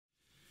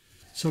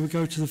So we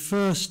go to the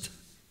first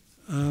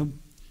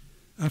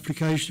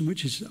application,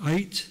 which is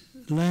 8,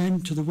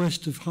 land to the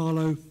west of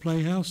Harlow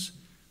Playhouse,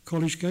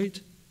 College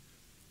Gate.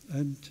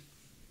 And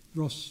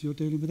Ross, you're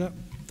dealing with that?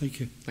 Thank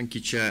you. Thank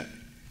you, Chair.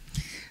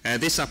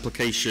 This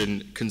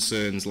application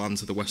concerns land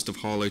to the west of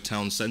Harlow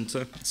Town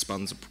Centre. It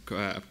spans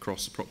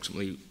across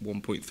approximately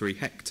 1.3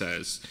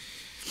 hectares.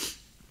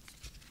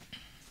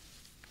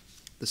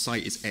 The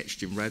site is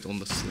etched in red on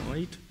the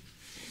slide,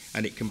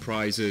 and it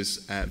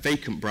comprises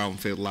vacant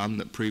brownfield land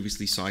that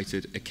previously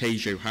sited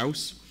Acacio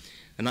House,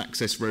 an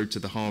access road to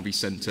the Harvey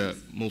Centre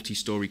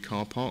multi-storey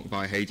car park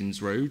via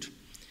Hayden's Road,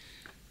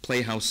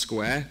 Playhouse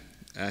Square,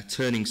 a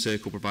turning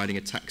circle providing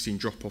a taxi and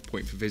drop-off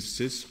point for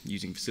visitors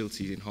using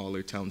facilities in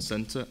Harlow Town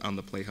Centre and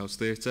the Playhouse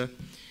Theatre,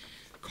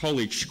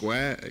 College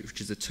Square, which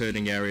is a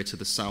turning area to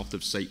the south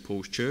of St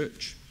Paul's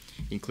Church,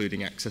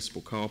 including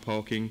accessible car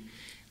parking,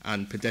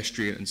 and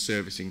pedestrian and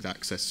servicing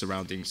access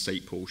surrounding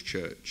St Paul's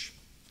Church.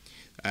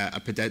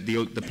 The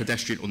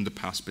pedestrian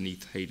underpass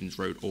beneath Hayden's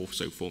Road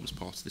also forms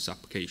part of this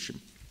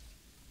application.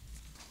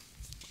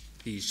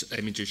 These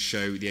images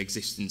show the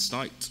existing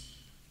site.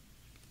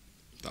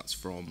 That's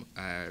from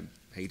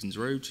Hayden's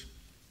Road.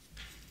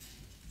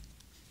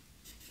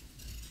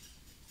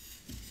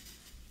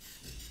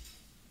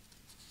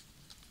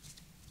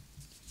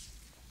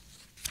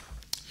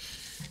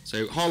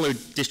 So Harlow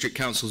District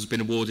Council has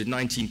been awarded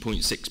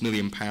 £19.6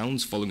 million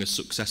following a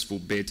successful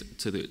bid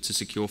to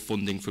secure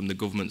funding from the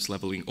government's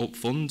Levelling Up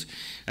Fund,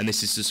 and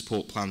this is to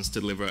support plans to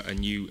deliver a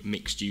new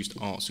mixed-use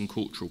arts and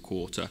cultural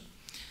quarter.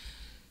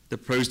 The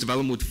proposed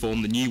development would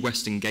form the new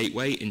western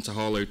gateway into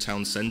Harlow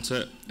Town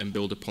Centre and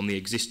build upon the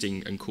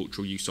existing and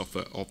cultural use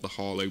offer of the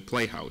Harlow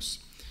Playhouse.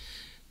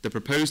 The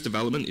proposed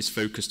development is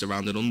focused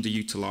around an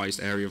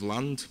underutilised area of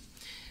land,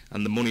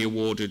 and the money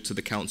awarded to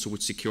the council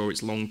would secure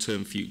its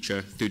long-term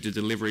future through the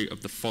delivery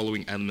of the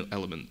following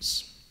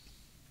elements.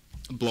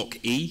 Block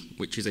E,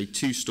 which is a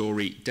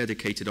 2-storey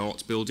dedicated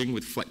arts building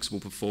with flexible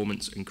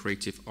performance and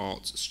creative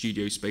arts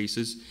studio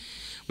spaces,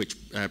 which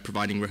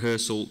providing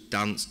rehearsal,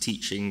 dance,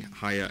 teaching,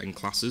 hire and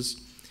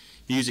classes,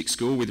 music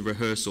school with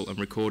rehearsal and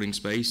recording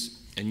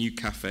space, a new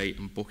cafe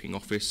and booking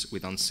office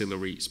with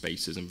ancillary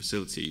spaces and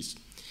facilities.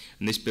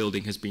 And this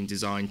building has been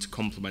designed to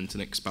complement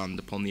and expand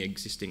upon the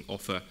existing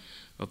offer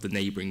of the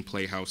neighbouring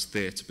Playhouse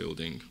Theatre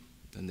building.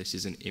 And this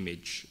is an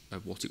image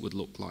of what it would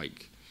look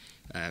like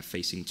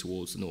facing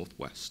towards the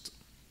northwest.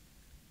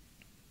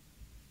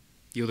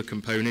 The other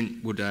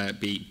component would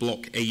be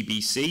Block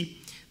ABC.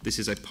 This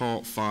is a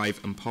Part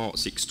 5 and Part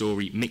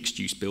 6-storey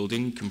mixed-use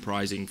building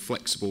comprising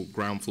flexible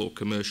ground floor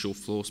commercial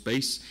floor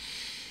space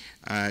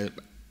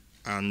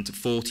and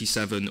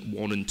 47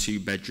 1- and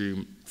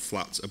 2-bedroom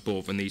flats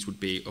above, and these would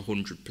be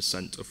 100%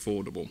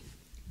 affordable.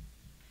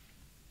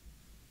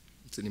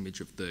 It's an image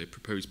of the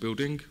proposed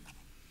building.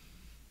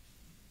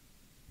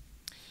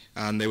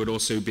 And there would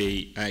also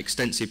be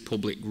extensive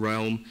public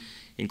realm,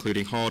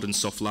 including hard and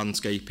soft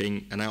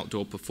landscaping, an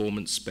outdoor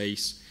performance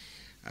space,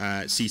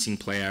 seating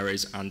play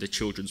areas and a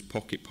children's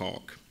pocket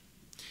park.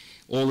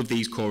 All of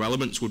these core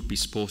elements would be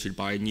supported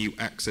by a new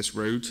access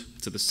road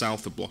to the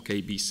south of Block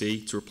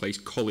ABC to replace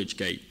College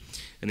Gate,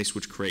 and this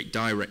would create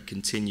direct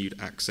continued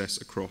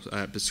access across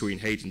between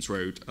Hayden's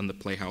Road and the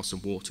Playhouse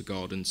and Water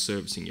Garden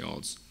servicing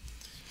yards.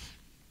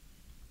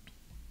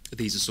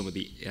 These are some of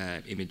the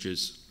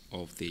images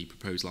of the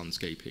proposed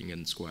landscaping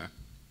and square.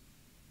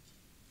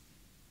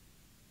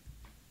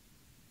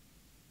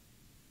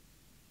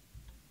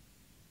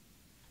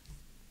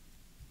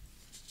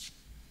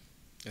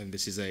 And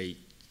this is a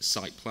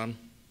site plan,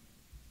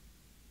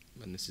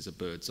 and this is a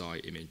bird's eye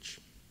image.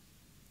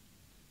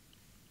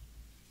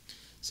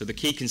 So the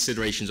key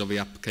considerations of the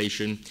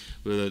application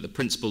were that the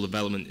principal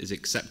development is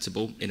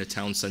acceptable in a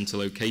town centre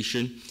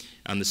location,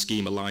 and the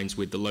scheme aligns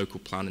with the local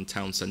plan and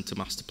town centre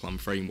master plan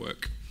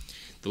framework.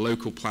 The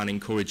local plan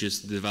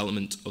encourages the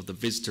development of the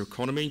visitor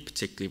economy,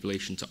 particularly in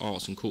relation to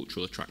arts and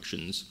cultural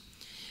attractions.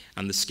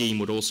 And the scheme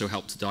would also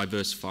help to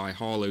diversify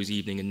Harlow's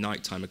evening and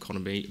nighttime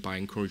economy by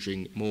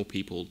encouraging more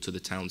people to the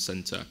town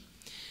centre.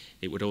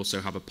 It would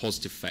also have a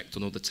positive effect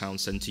on other town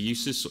centre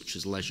uses such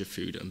as leisure,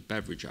 food and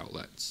beverage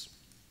outlets.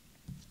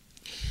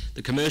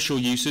 The commercial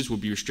uses will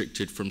be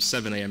restricted from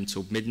 7 AM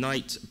till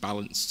midnight,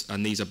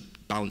 and these are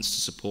balanced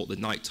to support the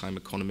nighttime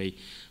economy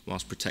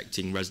whilst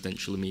protecting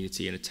residential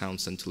amenity in a town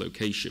centre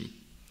location.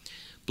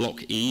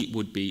 Block E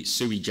would be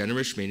sui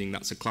generis, meaning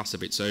that's a class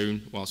of its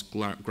own, whilst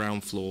the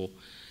ground floor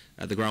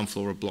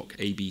of Block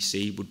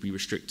ABC would be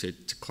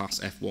restricted to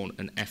Class F1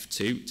 and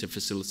F2 to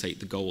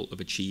facilitate the goal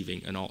of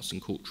achieving an arts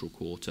and cultural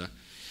quarter.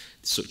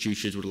 Such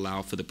uses would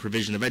allow for the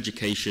provision of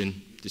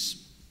education,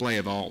 display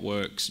of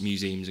artworks,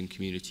 museums and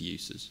community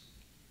uses.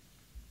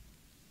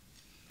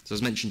 So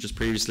as mentioned just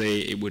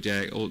previously, it would,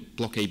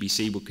 Block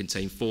ABC would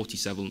contain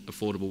 47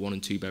 affordable 1-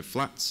 and 2-bed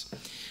flats.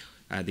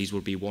 These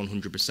would be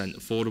 100%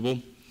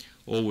 affordable.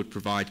 All would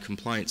provide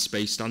compliant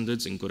space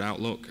standards and good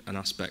outlook, an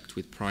aspect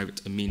with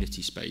private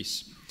amenity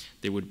space.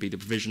 There would be the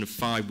provision of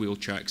 5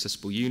 wheelchair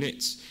accessible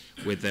units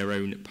with their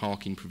own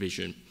parking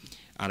provision,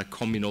 and a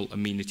communal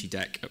amenity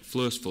deck at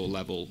first floor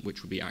level,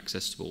 which would be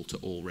accessible to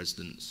all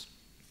residents.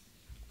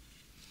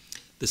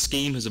 The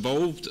scheme has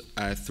evolved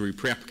through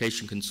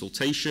pre-application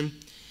consultation,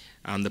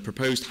 and the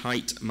proposed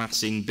height,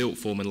 massing, built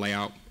form and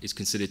layout is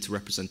considered to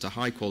represent a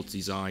high-quality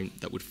design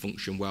that would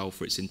function well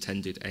for its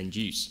intended end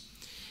use.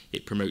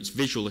 It promotes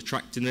visual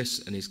attractiveness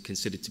and is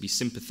considered to be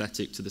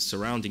sympathetic to the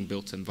surrounding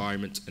built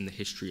environment and the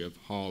history of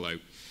Harlow.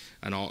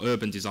 And our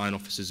urban design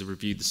officers have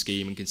reviewed the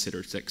scheme and consider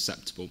it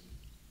acceptable.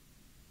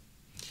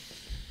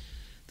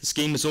 The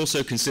scheme has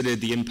also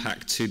considered the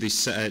impact to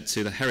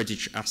the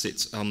heritage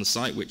assets on the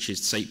site, which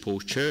is St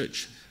Paul's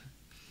Church.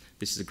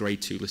 This is a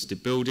Grade 2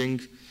 listed building.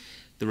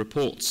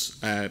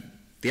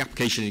 The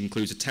application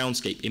includes a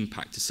townscape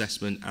impact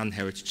assessment and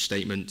heritage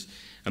statement,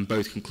 and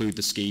both conclude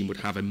the scheme would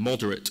have a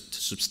moderate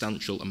to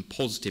substantial and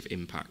positive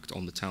impact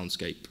on the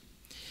townscape.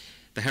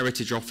 The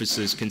heritage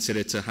officers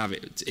consider to have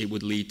it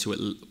would lead to a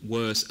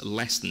worse,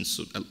 less than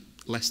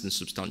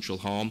substantial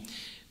harm,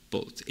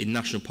 but in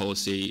national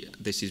policy,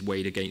 this is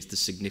weighed against the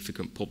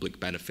significant public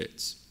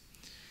benefits.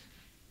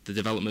 The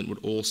development would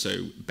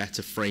also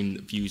better frame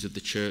the views of the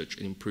church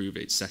and improve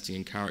its setting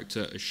and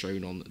character, as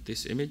shown on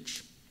this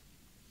image.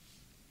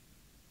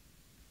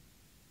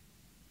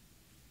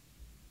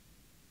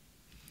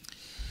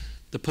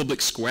 The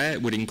public square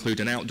would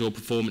include an outdoor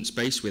performance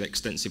space with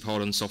extensive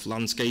hard and soft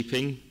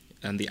landscaping,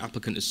 and the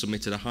applicant has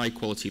submitted a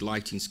high-quality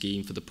lighting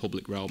scheme for the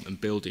public realm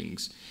and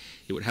buildings.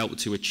 It would help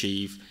to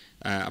achieve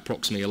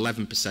approximately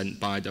 11%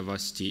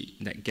 biodiversity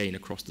net gain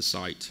across the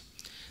site.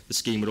 The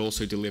scheme would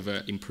also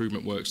deliver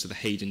improvement works to the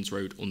Haydens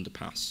Road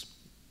underpass.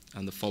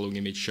 And the following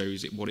image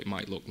shows what it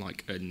might look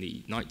like in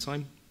the night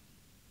time.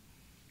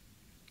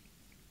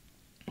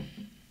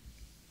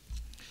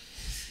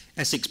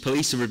 Essex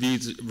Police have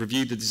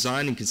reviewed the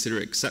design and consider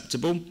it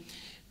acceptable.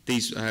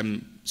 These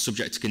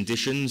subject to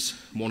conditions,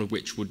 one of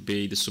which would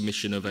be the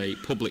submission of a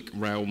public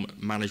realm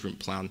management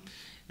plan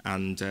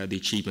and the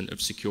achievement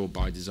of secure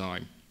by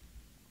design.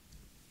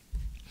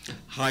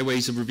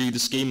 Highways have reviewed the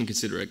scheme and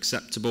consider it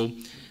acceptable.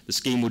 The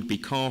scheme would be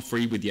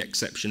car-free with the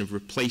exception of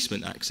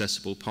replacement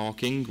accessible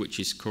parking, which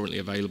is currently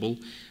available,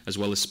 as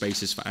well as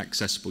spaces for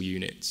accessible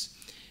units.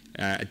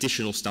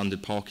 Additional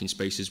standard parking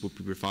spaces would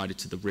be provided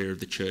to the rear of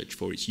the church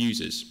for its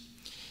users.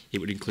 It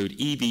would include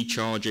EV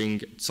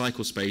charging,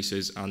 cycle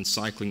spaces, and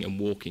cycling and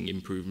walking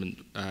improvement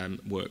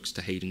works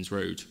to Haydens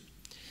Road.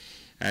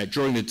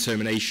 During the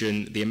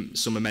determination,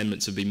 some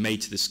amendments have been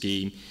made to the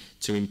scheme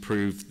to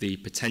improve the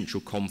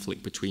potential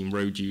conflict between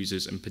road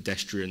users and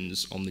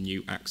pedestrians on the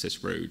new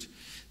access road.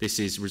 This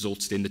has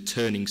resulted in the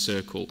turning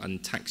circle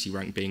and taxi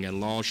rank being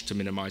enlarged to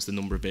minimise the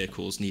number of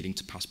vehicles needing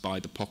to pass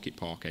by the pocket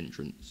park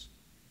entrance.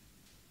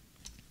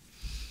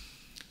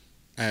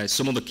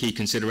 Some other key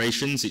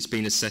considerations: it's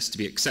been assessed to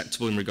be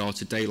acceptable in regard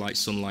to daylight,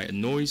 sunlight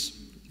and noise.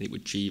 It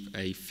would achieve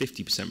a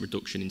 50%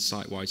 reduction in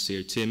site-wide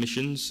CO2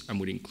 emissions and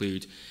would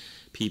include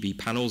PV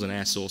panels and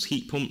air source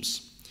heat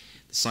pumps.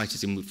 The site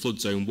is in flood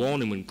zone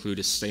 1 and would include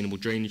a sustainable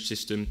drainage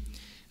system,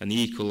 and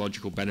the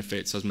ecological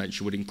benefits, as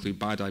mentioned, would include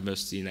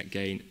biodiversity net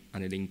gain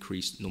and an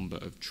increased number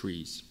of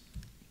trees.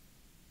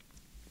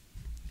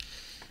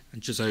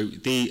 And just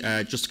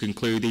to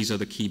conclude, these are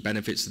the key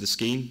benefits of the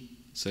scheme.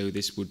 So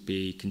this would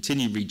be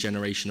continued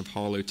regeneration of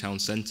Harlow Town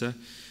Centre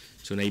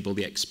to enable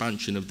the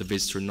expansion of the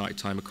visitor and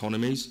nighttime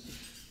economies.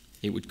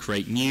 It would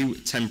create new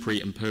temporary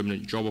and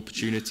permanent job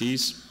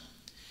opportunities.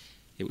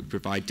 It would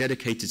provide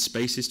dedicated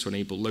spaces to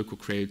enable local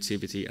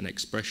creativity and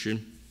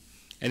expression,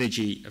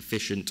 energy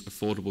efficient,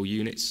 affordable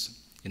units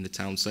in the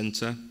town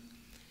centre,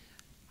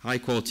 high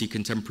quality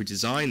contemporary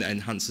design that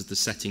enhances the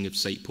setting of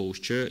St Paul's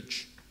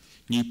Church,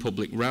 new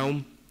public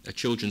realm, a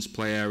children's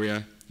play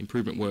area,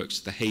 improvement works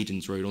to the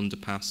Haydens Road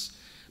underpass,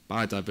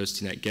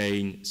 biodiversity net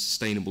gain,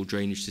 sustainable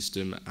drainage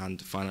system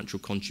and financial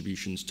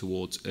contributions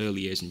towards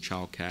early years and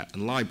childcare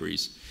and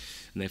libraries.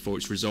 And therefore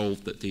it's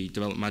resolved that the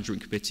Development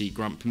Management Committee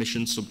grant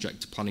permission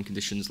subject to planning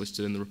conditions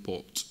listed in the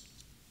report.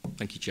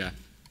 Thank you, Chair.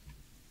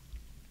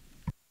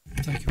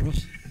 Thank you,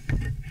 Ross.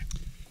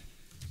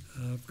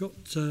 I've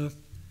got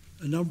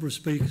a number of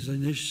speakers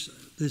in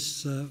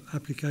this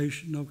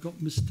application. I've got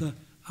Mr.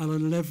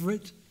 Alan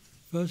Leverett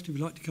first, who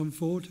would like to come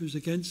forward, who's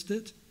against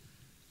it.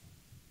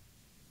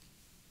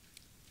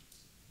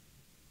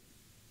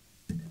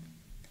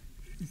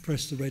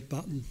 Press the red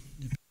button.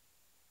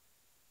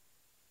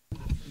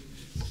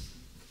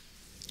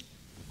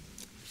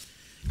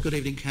 Good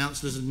evening,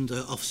 councillors and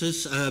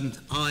officers.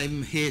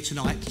 I'm here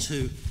tonight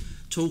to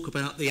talk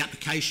about the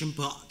application,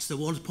 but I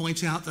want to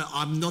point out that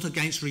I'm not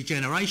against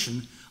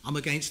regeneration. I'm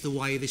against the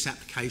way this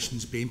application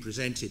is being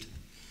presented.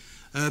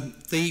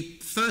 The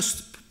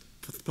first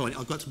point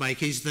I've got to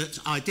make is that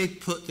I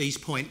did put these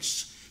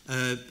points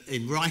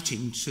in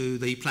writing to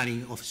the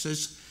planning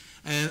officers.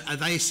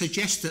 They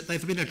suggest that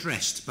they've been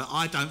addressed, but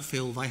I don't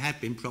feel they have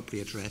been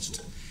properly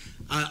addressed.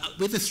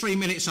 With the 3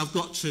 minutes I've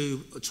got to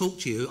talk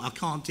to you, I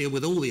can't deal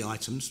with all the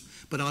items,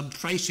 but I'm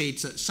afraid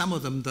that some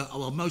of them that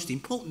are most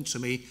important to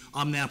me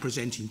I'm now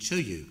presenting to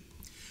you.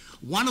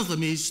 One of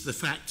them is the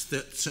fact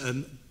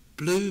that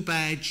blue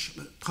badge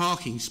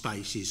parking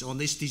spaces on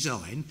this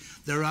design,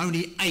 there are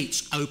only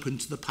 8 open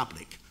to the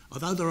public.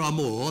 Although there are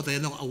more, they're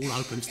not all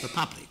open to the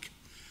public.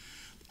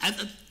 And,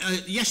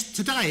 yes,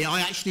 today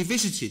I actually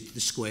visited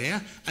the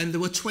square and there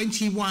were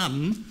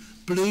 21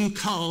 blue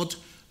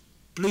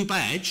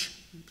badge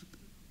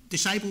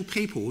disabled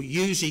people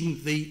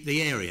using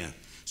the area.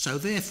 So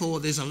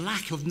therefore there's a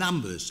lack of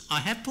numbers.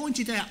 I have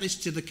pointed out this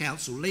to the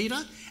council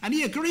leader and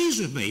he agrees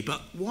with me,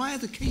 but why are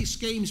the key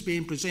schemes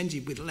being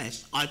presented with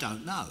less? I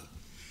don't know.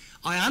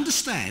 I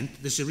understand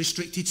there's a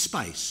restricted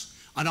space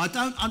and I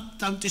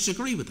don't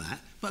disagree with that,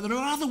 but there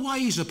are other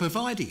ways of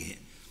providing it.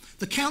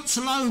 The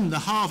council own the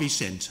Harvey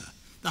Centre.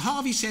 The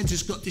Harvey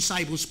Centre's got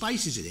disabled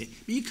spaces in it,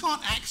 but you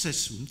can't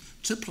access them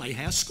to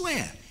Playhouse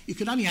Square. You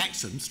can only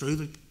access them through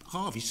the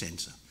Harvey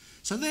Centre.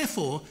 So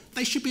therefore,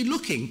 they should be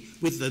looking,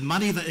 with the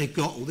money that they've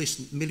got, all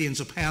this millions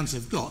of pounds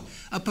they've got,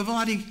 at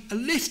providing a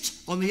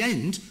lift on the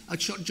end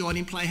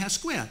adjoining Playhouse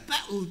Square.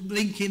 That will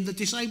link in the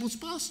disabled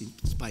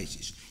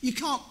spaces. You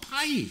can't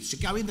pay to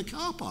go in the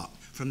car park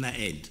from that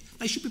end.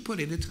 They should be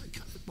putting it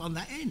on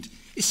that end.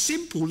 It's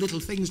simple little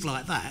things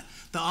like that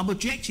that I'm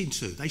objecting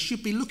to. They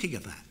should be looking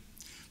at that.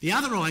 The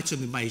other item,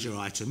 the major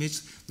item,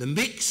 is the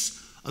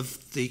mix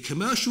of the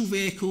commercial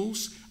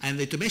vehicles and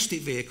the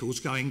domestic vehicles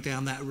going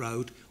down that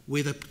road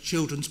with a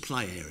children's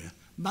play area.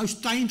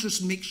 Most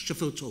dangerous mixture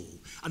of all.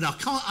 And I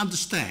can't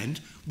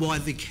understand why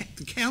the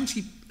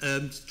county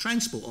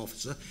transport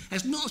officer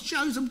has not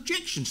shown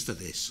objections to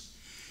this.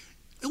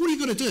 All you've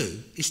got to do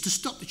is to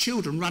stop the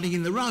children running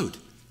in the road.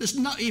 There's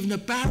not even a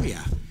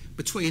barrier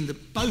between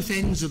both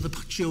ends of the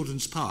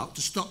children's park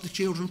to stop the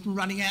children from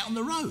running out on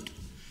the road.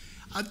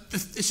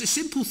 It's a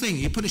simple thing.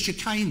 You put a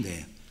chicane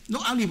there.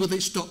 Not only will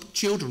it stop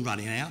children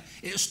running out,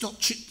 it'll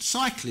stop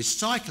cyclists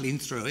cycling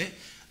through it,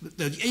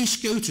 the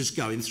e-scooters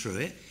going through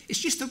it. It's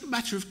just a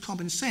matter of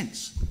common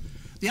sense.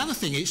 The other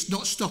thing is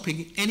not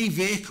stopping any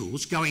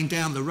vehicles going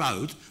down the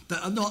road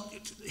that are not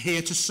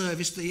here to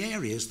service the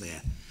areas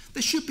there.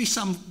 There should be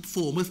some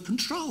form of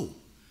control.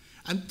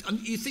 And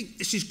you think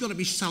this has got to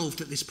be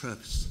solved at this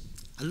purpose.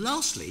 And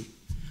lastly,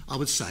 I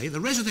would say the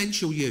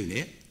residential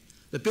unit,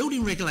 the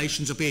building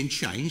regulations are being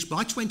changed.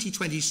 By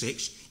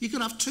 2026, you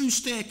could have 2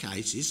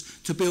 staircases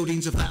to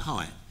buildings of that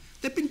height.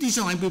 They've been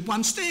designed with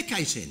 1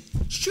 staircase in.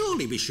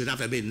 Surely we should have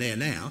them in there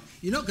now.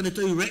 You're not going to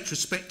do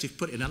retrospective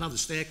putting another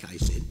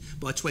staircase in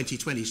by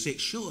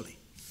 2026, surely.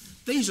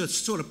 These are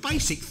sort of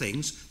basic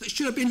things that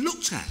should have been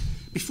looked at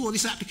before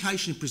this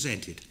application is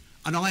presented.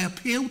 And I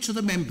appeal to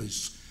the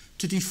members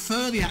to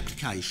defer the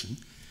application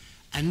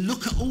and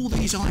look at all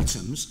these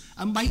items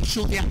and make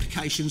sure the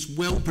application's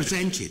well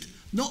presented,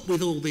 not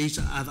with all these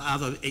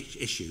other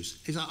issues.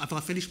 Have I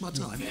finished my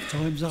time?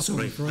 Time's up,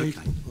 Sorry. I'm afraid.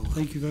 Okay.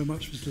 Thank you very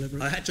much, Mr.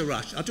 Leverett. I had to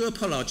rush. I do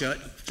apologise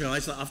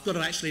that I've got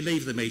to actually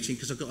leave the meeting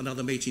because I've got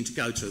another meeting to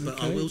go to,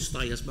 but I will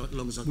stay as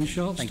long as I can. We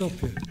shan't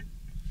stop you.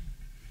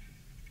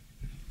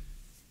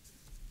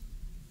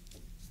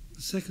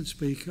 The second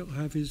speaker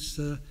I have is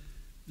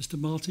Mr.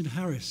 Martin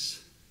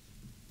Harris.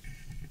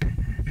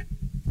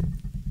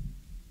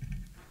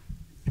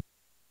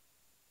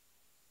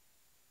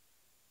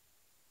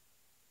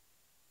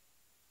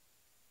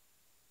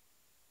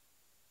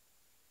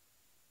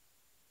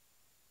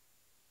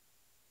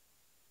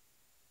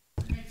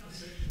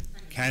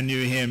 Can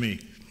you hear me?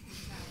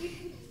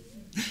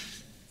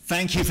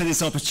 Thank you for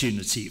this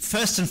opportunity.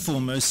 First and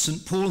foremost,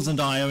 St Paul's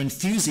and I are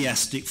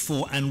enthusiastic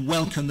for and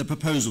welcome the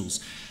proposals.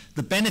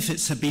 The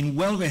benefits have been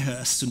well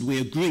rehearsed and we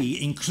agree,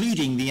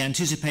 including the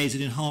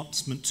anticipated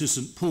enhancement to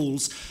St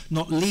Paul's,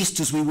 not least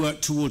as we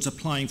work towards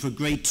applying for a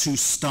Grade 2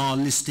 star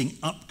listing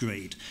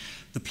upgrade.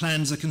 The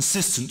plans are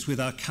consistent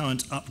with our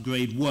current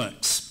upgrade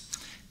works.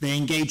 They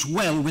engage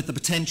well with the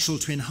potential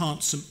to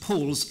enhance St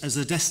Paul's as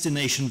a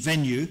destination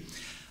venue,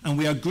 and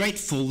we are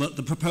grateful that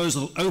the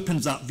proposal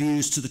opens up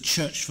views to the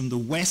church from the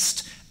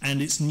west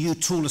and its new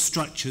taller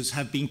structures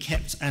have been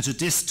kept at a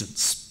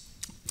distance.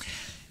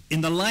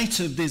 In the light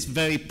of this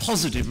very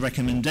positive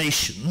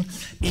recommendation,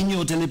 in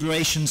your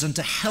deliberations and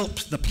to help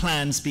the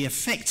plans be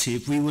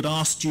effective, we would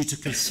ask you to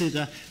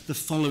consider the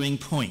following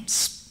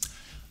points.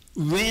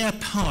 Rear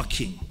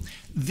parking.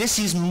 This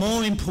is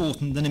more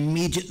important than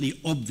immediately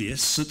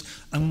obvious,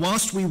 and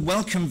whilst we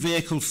welcome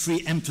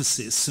vehicle-free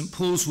emphasis, St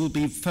Paul's will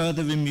be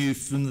further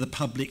removed from the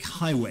public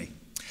highway.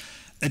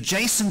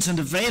 Adjacent and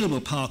available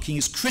parking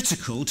is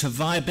critical to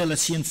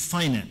viability and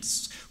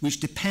finance, which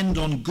depend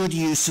on good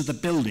use of the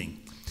building.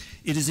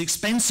 It is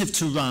expensive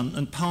to run,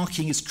 and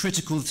parking is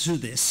critical to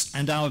this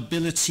and our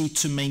ability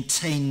to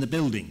maintain the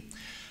building.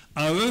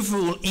 Our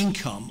overall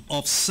income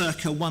of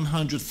circa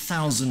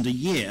 $100,000 a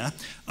year,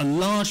 a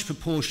large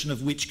proportion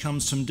of which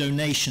comes from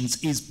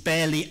donations, is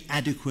barely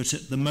adequate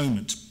at the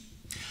moment.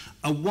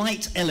 A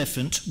white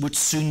elephant would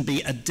soon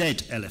be a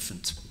dead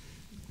elephant.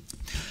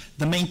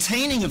 The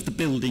maintaining of the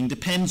building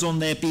depends on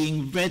there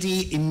being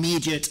ready,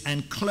 immediate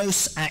and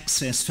close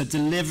access for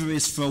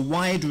deliveries for a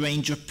wide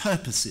range of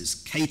purposes,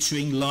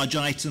 catering, large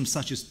items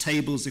such as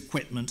tables,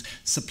 equipment,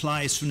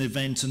 supplies for an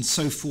event and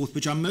so forth,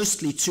 which are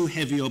mostly too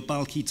heavy or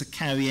bulky to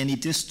carry any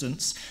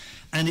distance,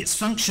 And its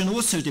function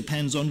also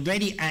depends on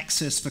ready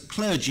access for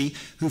clergy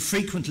who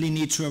frequently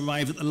need to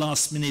arrive at the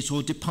last minute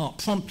or depart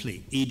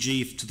promptly,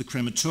 e.g. to the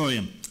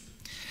crematorium.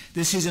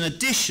 This is in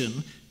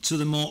addition to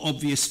the more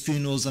obvious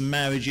funerals and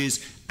marriages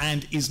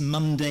and is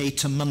Monday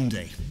to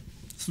Monday,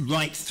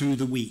 right through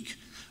the week.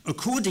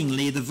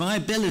 Accordingly, the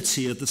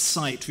viability of the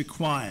site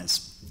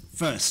requires,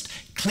 first,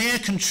 clear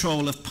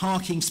control of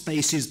parking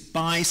spaces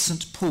by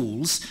St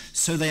Paul's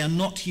so they are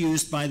not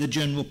used by the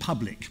general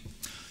public.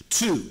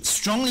 2,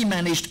 strongly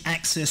managed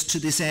access to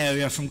this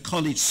area from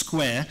College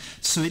Square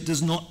so it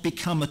does not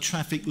become a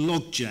traffic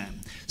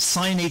logjam.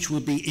 Signage will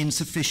be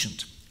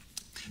insufficient.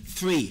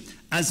 3,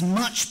 as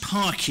much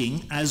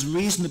parking as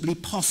reasonably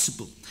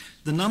possible.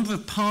 The number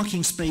of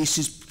parking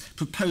spaces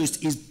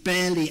proposed is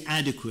barely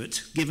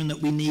adequate, given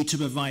that we need to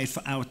provide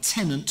for our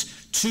tenant,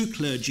 2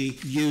 clergy,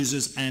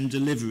 users and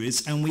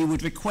deliveries, and we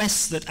would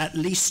request that at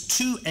least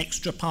 2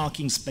 extra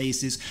parking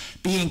spaces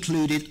be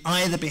included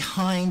either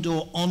behind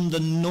or on the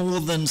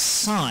northern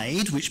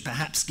side, which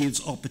perhaps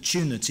gives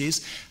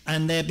opportunities,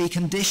 and there be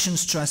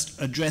conditions to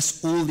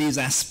address all these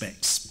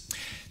aspects.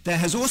 There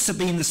has also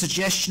been the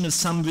suggestion of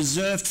some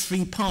reserved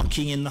free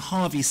parking in the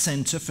Harvey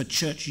Centre for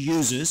church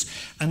users,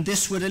 and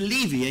this would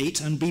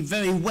alleviate and be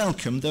very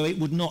welcome, though it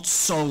would not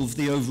solve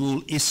the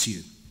overall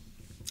issue.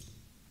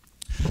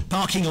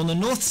 Parking on the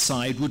north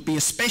side would be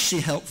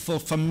especially helpful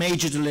for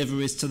major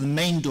deliveries to the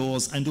main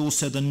doors and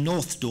also the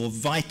north door,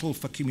 vital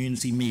for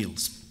community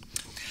meals.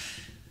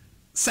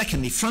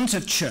 Secondly, front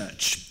of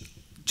church.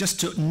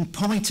 Just to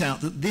point out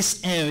that this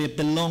area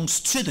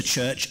belongs to the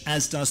church,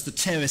 as does the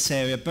terrace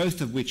area, both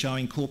of which are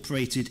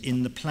incorporated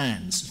in the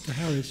plans. Mr.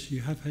 Harris,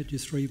 you have had your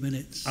 3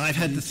 minutes. I've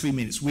had the 3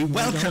 minutes. We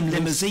welcome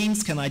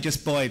limousines. Can I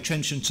just draw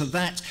attention to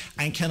that?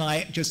 And can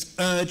I just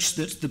urge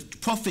that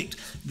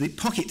the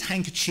pocket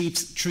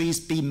handkerchief trees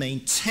be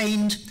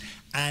maintained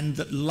and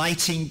that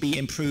lighting be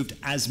improved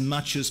as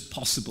much as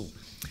possible.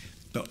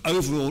 But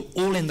overall,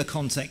 all in the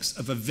context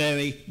of a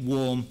very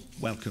warm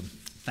welcome.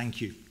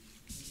 Thank you.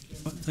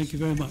 Thank you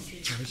very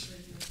much, Harris.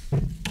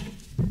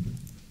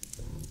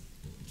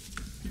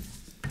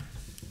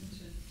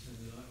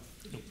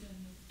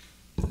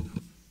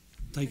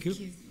 Thank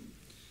you.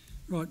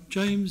 Right,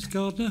 James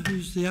Gardner,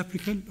 who's the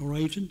applicant or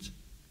agent.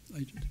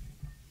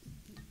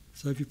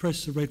 So if you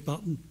press the red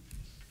button,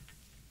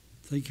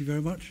 thank you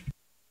very much.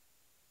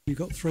 You've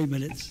got 3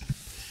 minutes.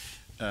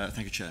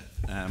 Thank you, Chair.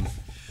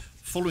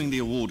 Following the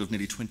award of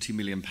nearly £20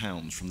 million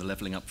from the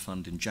Levelling Up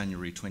Fund in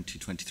January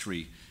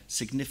 2023,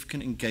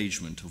 significant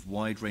engagement of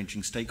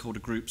wide-ranging stakeholder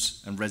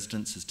groups and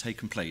residents has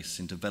taken place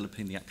in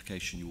developing the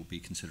application you will be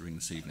considering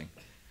this evening.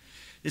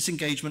 This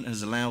engagement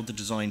has allowed the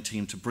design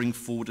team to bring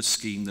forward a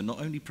scheme that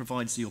not only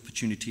provides the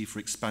opportunity for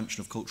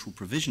expansion of cultural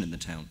provision in the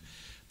town,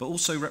 but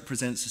also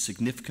represents a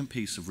significant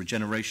piece of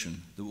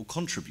regeneration that will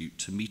contribute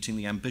to meeting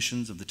the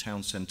ambitions of the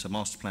Town Centre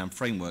Master Plan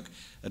framework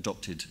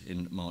adopted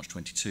in March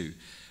 22,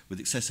 with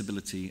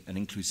accessibility and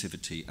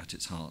inclusivity at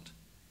its heart.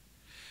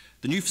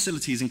 The new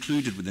facilities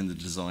included within the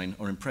design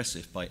are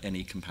impressive by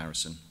any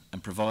comparison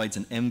and provides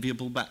an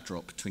enviable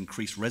backdrop to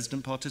increase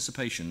resident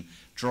participation,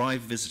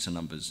 drive visitor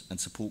numbers and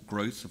support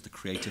growth of the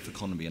creative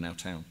economy in our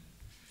town.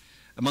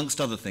 Amongst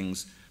other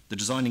things, the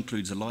design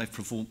includes a live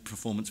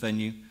performance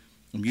venue,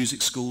 a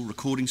music school,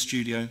 recording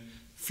studio,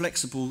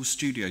 flexible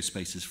studio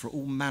spaces for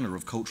all manner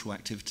of cultural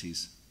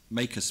activities,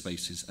 maker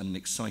spaces and an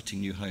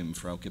exciting new home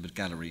for our Gibbard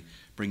Gallery,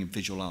 bringing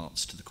visual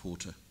arts to the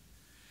quarter.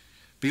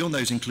 Beyond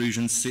those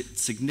inclusions sit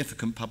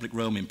significant public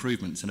realm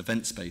improvements and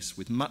event space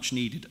with much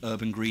needed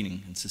urban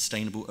greening and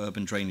sustainable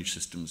urban drainage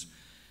systems,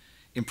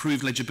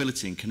 improved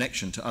legibility and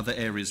connection to other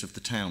areas of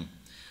the town,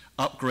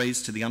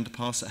 upgrades to the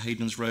underpass at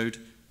Hayden's Road,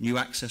 new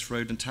access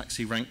road and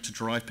taxi rank to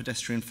drive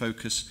pedestrian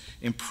focus,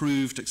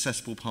 improved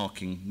accessible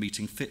parking,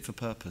 meeting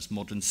fit-for-purpose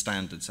modern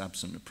standards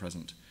absent at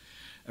present.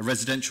 A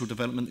residential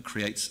development that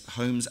creates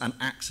homes and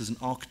acts as an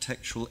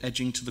architectural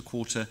edging to the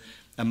quarter,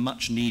 a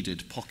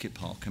much-needed pocket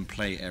park and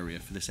play area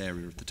for this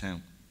area of the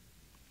town.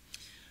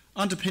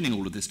 Underpinning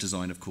all of this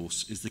design, of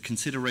course, is the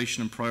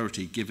consideration and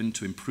priority given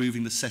to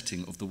improving the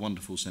setting of the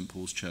wonderful St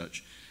Paul's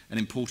Church, an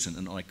important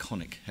and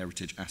iconic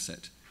heritage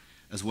asset,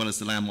 as well as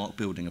the landmark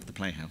building of the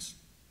Playhouse.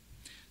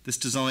 This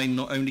design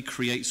not only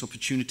creates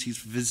opportunities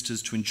for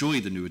visitors to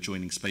enjoy the new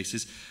adjoining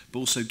spaces, but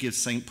also gives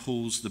St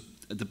Paul's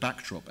the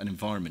backdrop and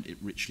environment it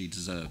richly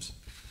deserves.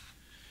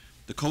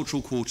 The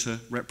Cultural Quarter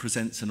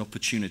represents an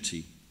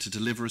opportunity to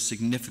deliver a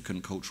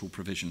significant cultural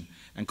provision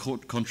and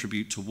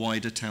contribute to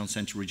wider town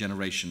centre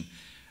regeneration,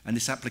 and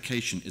this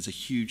application is a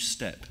huge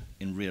step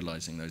in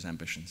realising those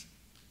ambitions.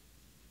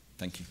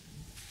 Thank you.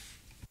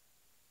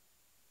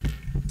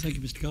 Thank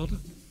you, Mr. Gardner.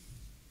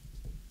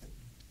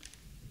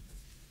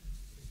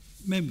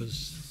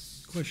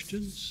 Members,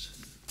 questions?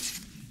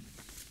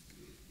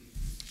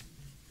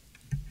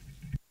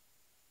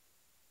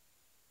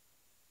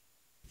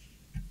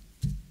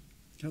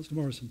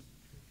 Councillor Morrison.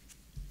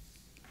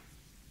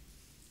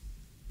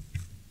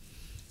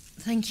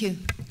 Thank you.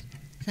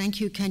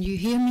 Thank you. Can you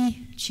hear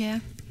me,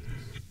 Chair?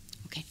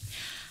 Okay.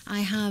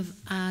 I have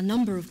a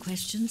number of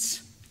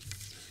questions,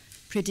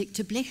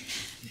 predictably.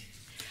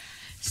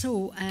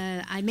 So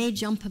I may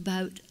jump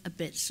about a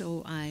bit,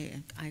 so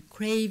I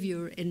crave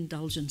your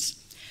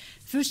indulgence.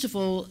 First of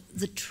all,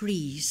 the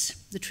trees,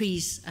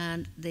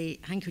 and the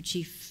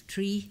handkerchief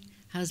tree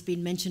has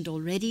been mentioned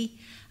already,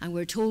 and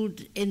we're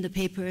told in the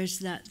papers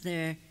that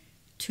there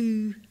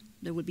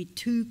will be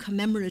 2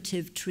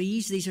 commemorative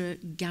trees. These are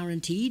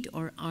guaranteed,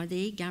 or are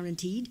they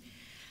guaranteed?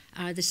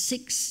 Are the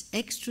 6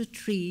 extra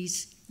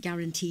trees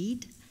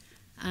guaranteed?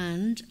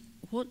 And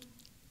what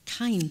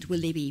kind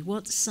will they be?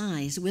 What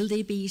size? Will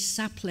they be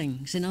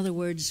saplings? In other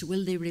words,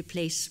 will they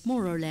replace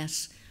more or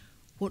less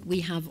what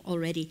we have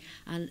already?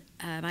 And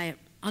I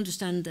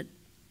understand that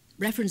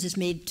reference is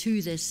made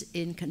to this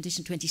in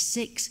condition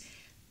 26,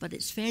 but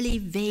it's fairly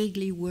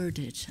vaguely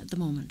worded at the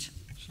moment.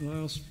 Shall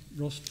I ask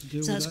Ross to deal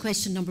with that? So that's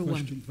question number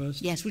 1.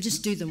 First? Yes, we'll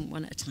just do them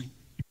one at a time.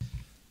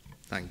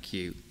 Thank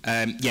you.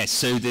 Yes,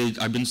 so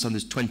I understand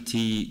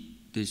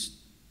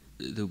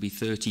there'll be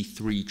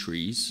 33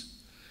 trees,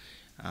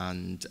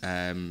 and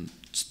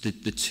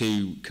the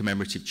 2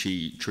 commemorative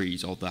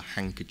trees are the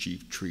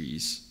handkerchief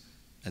trees,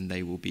 and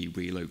they will be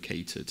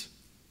relocated.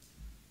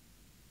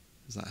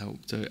 Does that help?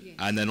 Yes.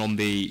 And then on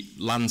the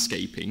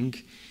landscaping,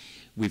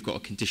 we've got a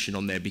condition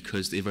on there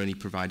because they've only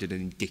provided an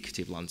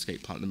indicative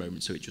landscape plan at the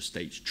moment, so it just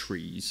states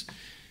trees,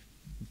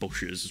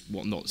 bushes,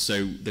 whatnot.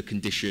 So the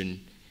condition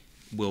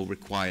will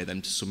require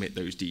them to submit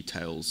those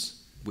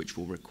details, which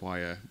will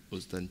require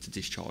us then to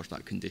discharge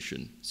that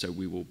condition. So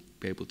we will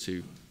be able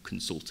to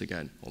consult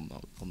again on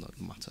that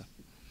matter.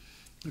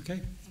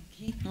 Okay.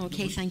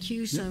 Okay, thank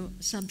you. So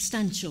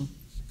substantial,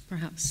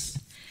 perhaps.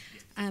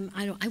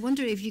 I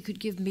wonder if you could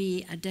give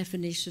me a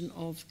definition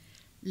of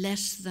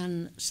less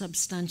than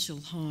substantial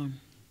harm.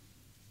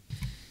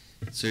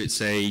 So it's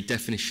a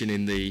definition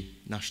in the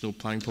National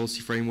Planning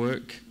Policy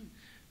Framework.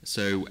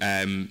 So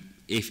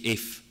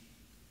if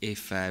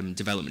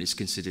development is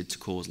considered to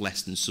cause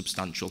less than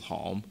substantial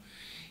harm,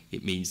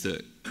 it means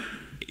that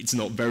it's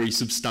not very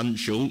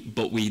substantial,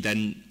 but we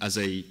then, as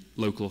a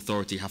local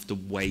authority, have to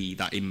weigh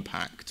that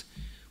impact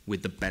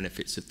with the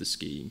benefits of the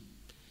scheme.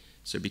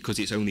 So because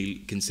it's only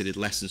considered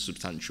less than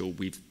substantial,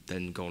 we've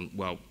then gone,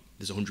 well,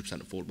 there's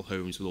 100% affordable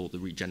homes with all the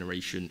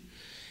regeneration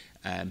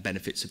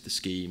benefits of the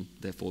scheme,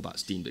 therefore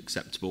that's deemed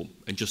acceptable.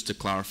 And just to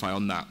clarify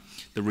on that,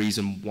 the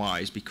reason why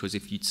is because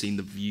if you'd seen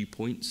the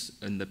viewpoints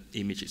and the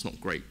image, it's not a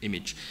great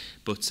image,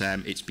 but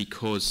it's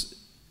because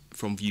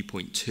from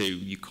viewpoint 2,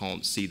 you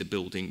can't see the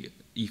building,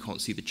 you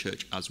can't see the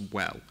church as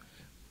well.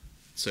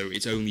 So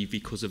it's only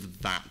because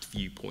of that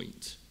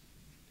viewpoint.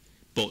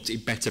 But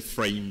it better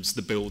frames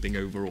the building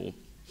overall.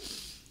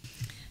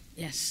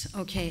 Yes,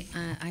 okay,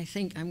 I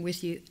think I'm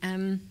with you.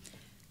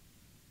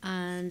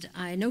 And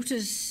I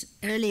notice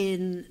early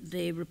in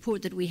the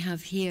report that we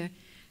have here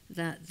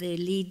that the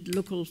lead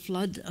local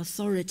flood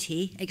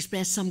authority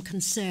expressed some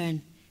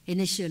concern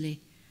initially.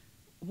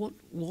 What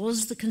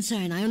was the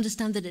concern? I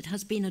understand that it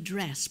has been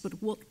addressed,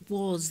 but what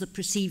was the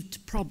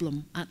perceived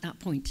problem at that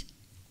point?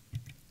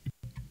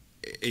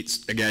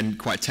 It's, again,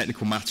 quite a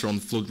technical matter on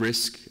flood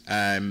risk.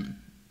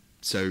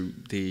 So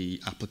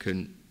the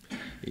applicant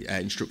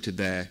instructed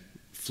their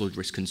flood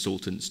risk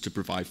consultants to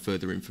provide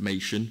further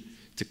information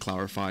to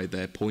clarify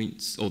their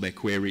points or their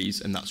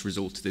queries, and that's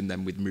resulted in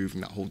them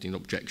withdrawing that holding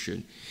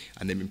objection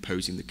and then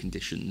imposing the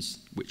conditions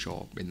which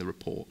are in the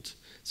report.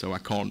 So I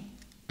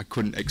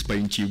couldn't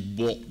explain to you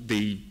what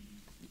the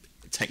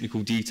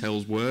technical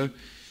details were,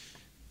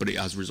 but it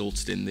has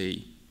resulted in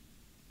the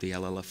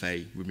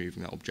LLFA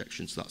removing that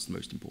objection, so that's the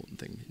most important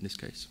thing in this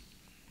case.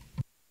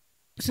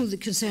 So the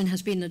concern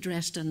has been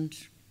addressed and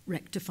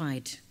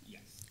rectified?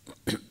 Yes.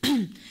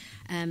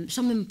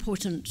 Some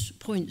important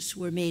points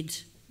were made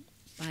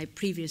by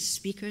previous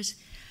speakers.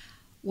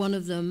 One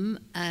of them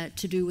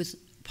to do with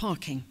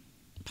parking.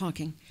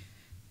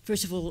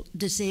 First of all,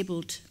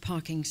 disabled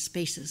parking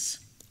spaces,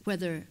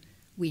 whether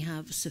we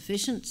have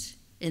sufficient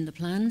in the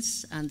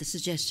plans, and the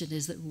suggestion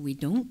is that we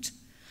don't.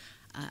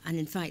 And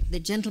in fact, the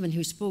gentleman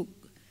who spoke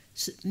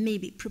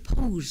maybe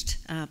proposed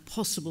a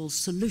possible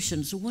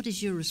solution. So what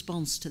is your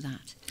response to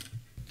that?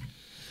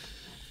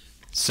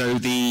 So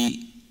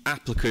the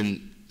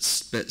applicant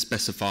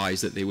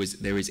specifies that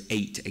there is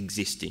 8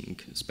 existing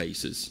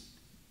spaces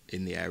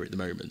in the area at the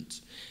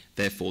moment.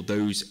 Therefore,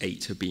 those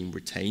 8 have been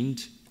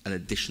retained. An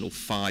additional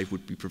 5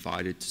 would be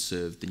provided to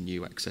serve the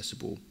new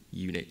accessible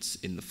units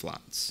in the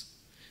flats.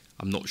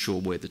 I'm not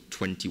sure where the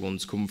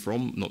 21s come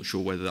from. I'm not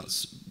sure whether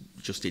that's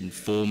just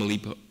informally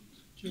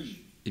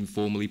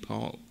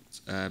parked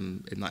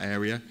in that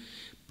area.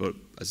 But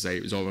as I say,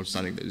 it was our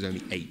understanding that there's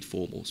only 8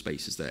 formal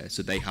spaces there.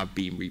 So they have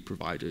been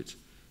re-provided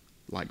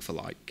like for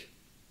like.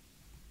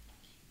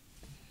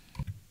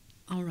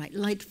 All right,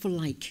 like for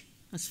like.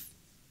 That's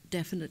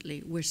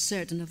definitely, we're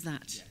certain of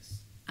that.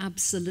 Yes.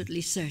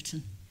 Absolutely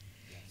certain.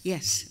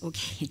 Yes,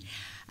 okay.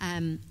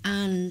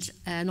 And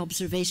an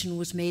observation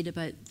was made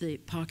about the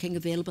parking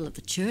available at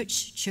the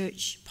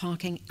church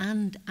parking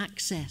and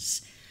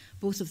access.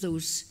 Both of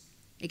those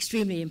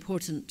extremely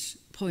important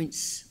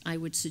points, I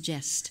would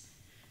suggest.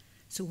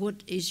 So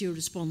what is your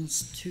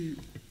response to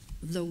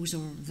those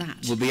or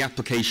that? Well, the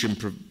application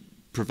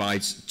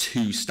provides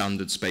 2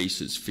 standard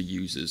spaces for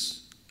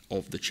users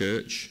of the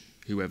church,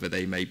 whoever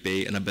they may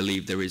be, and I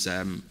believe there is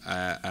a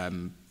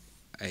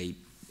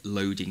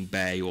loading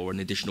bay or an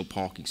additional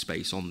parking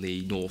space on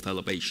the north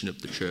elevation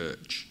of the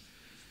church.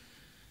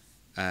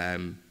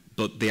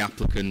 But the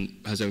applicant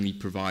has only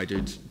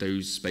provided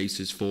those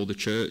spaces for the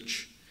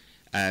church,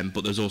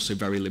 but there's also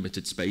very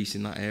limited space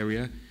in that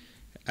area.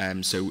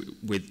 So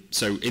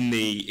in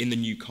the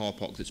new car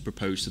park that's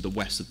proposed to the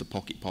west of the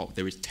Pocket Park,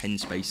 there is 10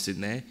 spaces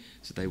in there.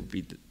 So they would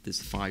be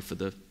there's 5 for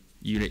the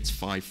units,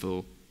 5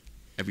 for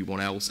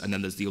everyone else, and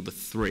then there's the other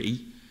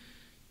 3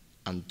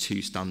 and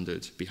 2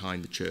 standard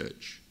behind the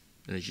church.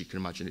 And as you can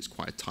imagine, it's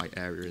quite a tight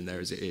area in there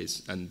as it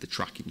is, and the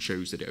tracking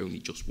shows that it only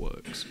just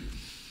works.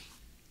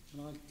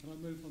 Can I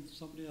move on to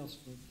somebody else?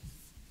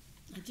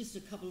 Just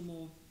a couple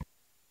more.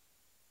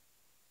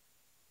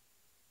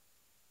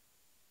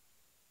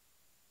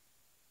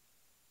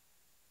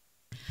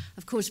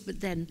 Of course,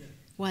 but then,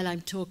 while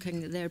I'm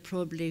talking, they're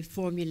probably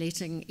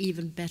formulating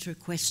even better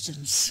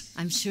questions.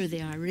 I'm sure they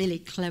are really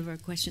clever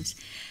questions.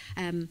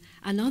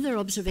 Another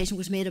observation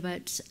was made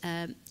about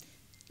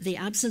the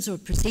absence or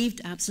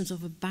perceived absence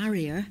of a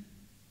barrier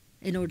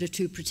in order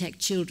to protect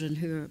children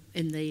who are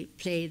in the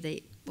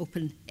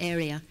open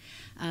area,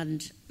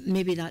 and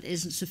maybe that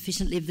isn't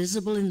sufficiently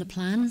visible in the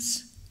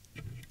plans.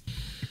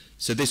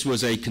 So this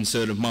was a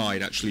concern of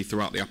mine actually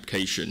throughout the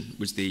application,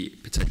 was the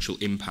potential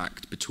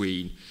impact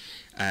between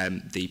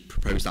the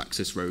proposed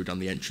access road and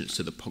the entrance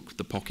to the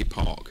Pocket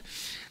Park.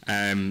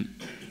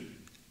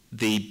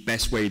 The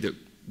best way that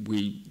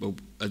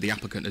the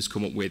applicant has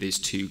come up with is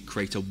to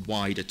create a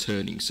wider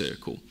turning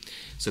circle.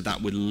 So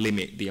that would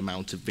limit the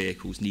amount of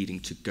vehicles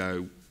needing to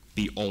go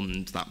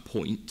beyond that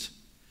point.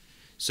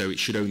 So it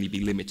should only be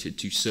limited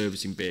to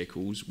servicing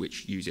vehicles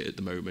which use it at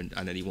the moment,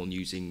 and anyone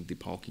using the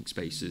parking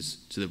spaces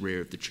to the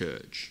rear of the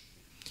church.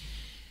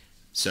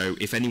 So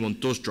if anyone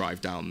does drive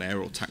down there,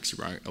 or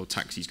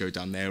taxis go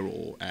down there,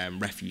 or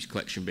refuse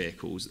collection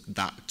vehicles,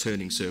 that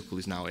turning circle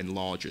is now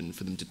enlarged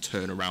for them to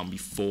turn around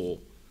before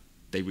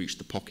they reach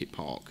the Pocket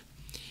Park.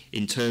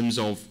 In terms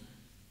of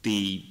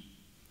the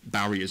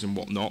barriers and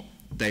whatnot,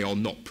 they are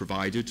not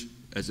provided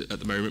at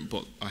the moment,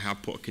 but I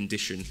have put a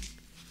condition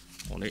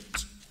on it.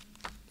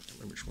 I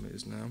don't know which one it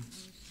is now.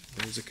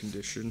 There's a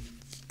condition.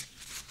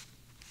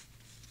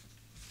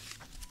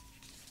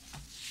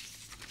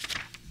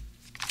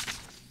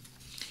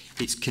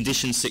 It's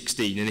condition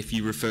 16, and if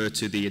you refer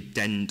to the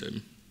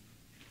addendum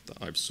that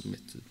I've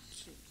submitted.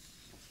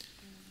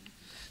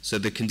 So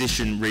the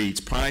condition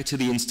reads, prior to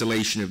the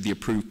installation of the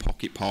approved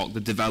Pocket Park, the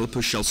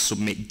developer shall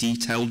submit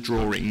detailed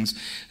drawings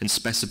and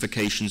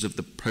specifications of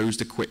the proposed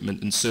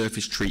equipment and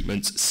surface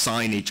treatments,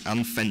 signage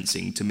and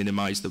fencing to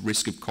minimise the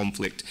risk of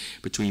conflict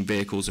between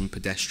vehicles and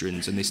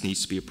pedestrians, and this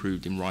needs to be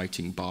approved in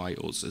writing by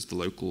us as the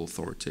local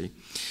authority.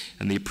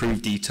 And the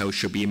approved details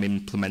shall be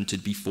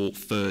implemented before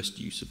first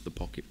use of the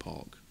Pocket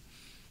Park.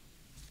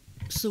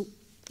 So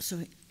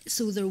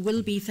there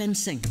will be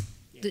fencing.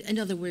 In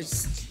other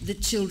words, the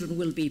children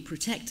will be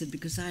protected,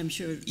 because I'm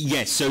sure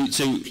yes. So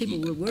people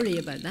will worry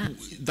about that.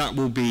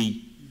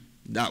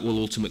 That will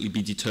ultimately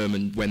be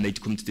determined when they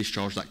come to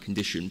discharge that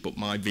condition. But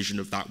my vision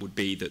of that would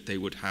be that they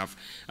would have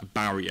a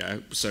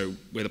barrier. So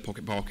where the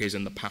Pocket Park is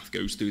and the path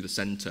goes through the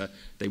centre,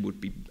 there would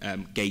be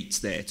gates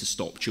there to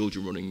stop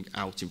children running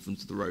out in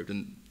front of the road.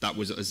 And that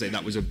was, as I say,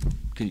 that was a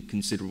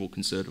considerable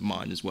concern of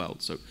mine as well.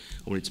 So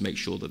I wanted to make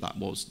sure that that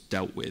was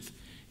dealt with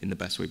in the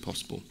best way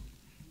possible.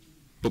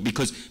 But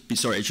because of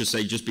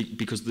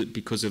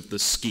the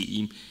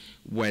scheme,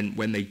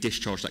 when they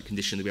discharge that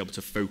condition, they'll be able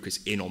to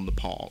focus in on the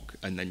park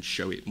and then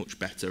show it much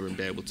better and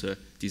be able to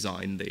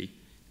design the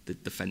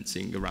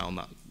fencing around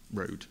that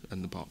road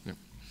and the park. Yeah.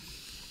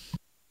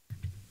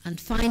 And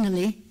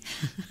finally,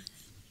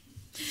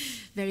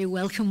 very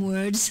welcome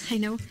words, I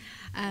know.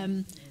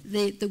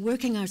 The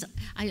working hours,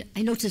 I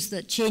noticed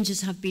that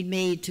changes have been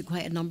made to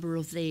quite a number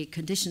of the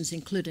conditions,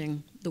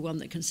 including the one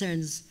that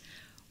concerns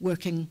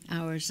working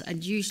hours,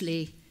 and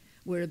usually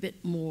we're a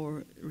bit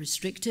more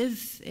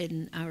restrictive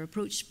in our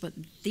approach, but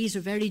these are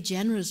very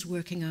generous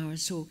working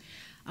hours. So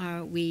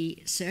are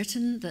we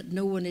certain that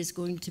no one is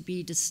going to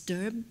be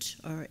disturbed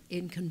or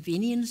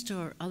inconvenienced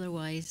or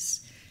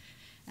otherwise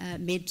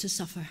made to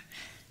suffer?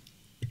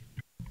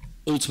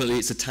 Ultimately,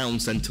 it's a town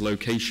centre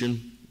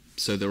location,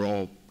 so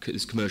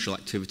there's commercial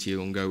activity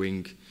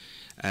ongoing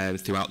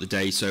throughout the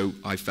day. So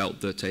I felt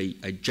that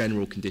a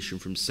general condition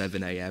from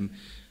 7 a.m.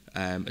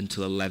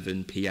 Until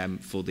 11 p.m.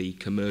 for the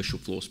commercial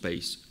floor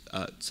space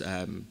at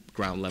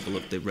ground level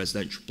of the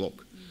residential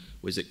block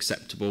was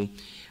acceptable,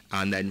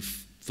 and then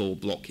for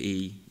block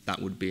E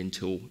that would be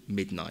until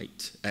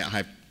midnight.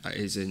 It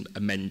is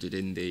amended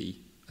in the,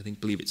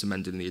 believe it's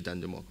amended in the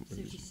addendum.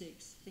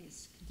 36. I think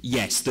it's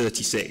yes,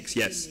 36.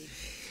 Yes,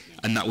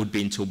 and that would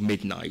be until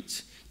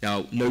midnight.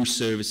 Now, no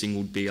servicing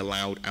would be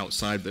allowed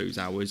outside those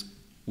hours,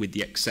 with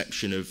the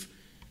exception of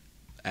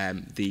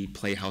the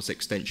Playhouse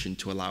extension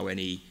to allow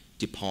any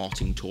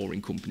departing touring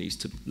companies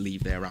to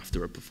leave there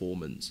after a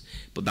performance,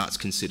 but that's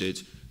considered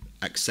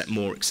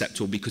more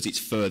acceptable because it's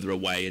further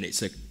away and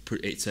it's a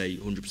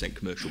 100%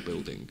 commercial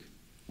building.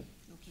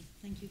 Okay,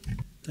 thank you.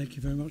 Thank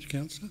you very much,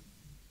 Councillor.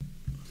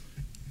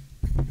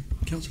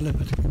 Councillor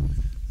Leppard.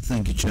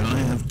 Thank you, Chair. I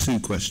have two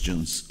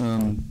questions.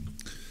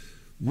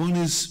 One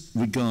is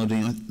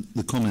regarding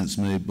the comments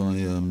made by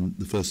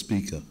the first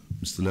speaker,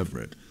 Mr.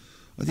 Leverett.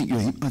 I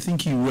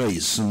think he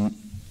raised some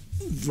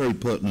very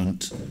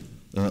pertinent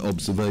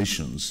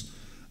observations,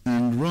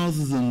 and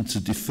rather than to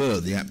defer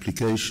the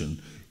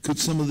application, could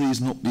some of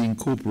these not be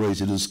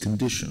incorporated as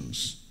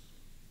conditions?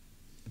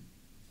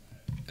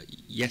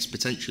 Yes,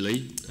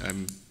 potentially.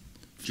 Do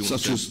you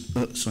want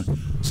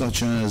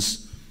such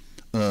as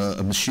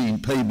a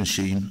pay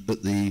machine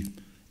at the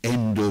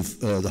end of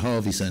the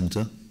Harvey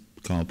Centre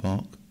car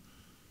park.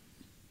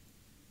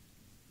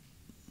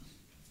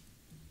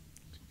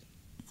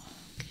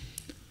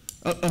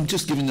 I'm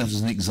just giving that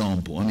as an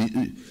example. I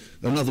mean,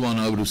 another one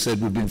I would have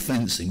said would have been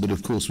fencing, but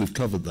of course we've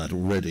covered that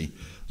already.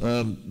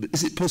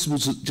 Is it possible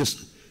to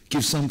just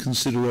give some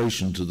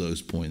consideration to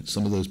those points,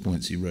 some of those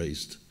points he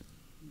raised?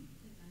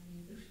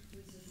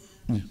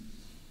 Yeah.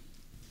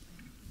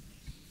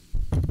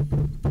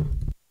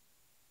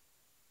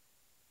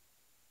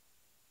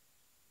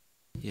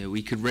 Yeah,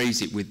 we could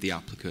raise it with the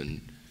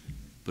applicant,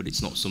 but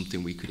it's not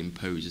something we could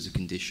impose as a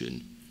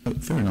condition. Oh,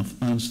 fair enough,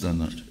 I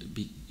understand that.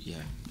 Yeah.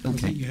 I Okay,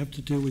 think you have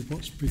to deal with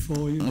what's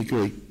before you. I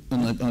agree,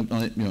 and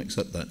I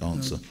accept that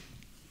answer.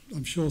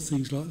 I'm sure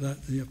things like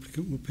that the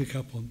applicant will pick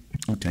up on.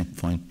 Okay,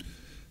 fine.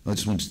 I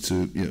just wanted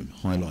to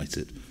highlight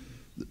it.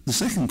 The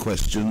second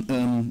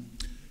question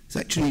is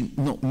actually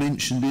not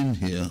mentioned in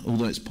here,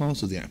 although it's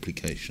part of the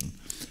application.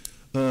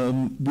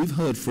 We've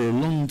heard for a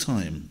long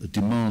time a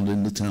demand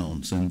in the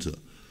town centre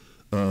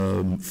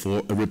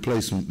for a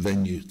replacement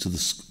venue to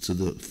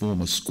the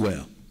former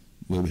square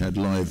where we had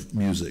live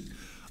music.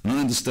 And I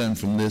understand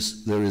from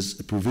this there is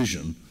a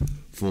provision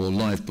for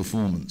live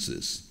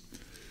performances.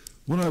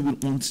 What I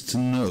wanted to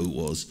know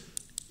was,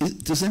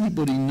 does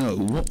anybody know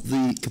what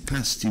the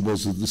capacity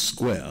was of the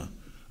square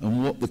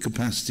and what the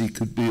capacity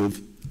could be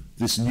of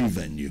this new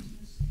venue?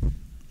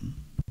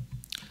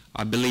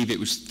 I believe it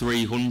was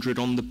 300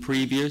 on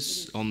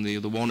the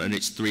other one, and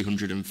it's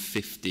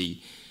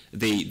 350.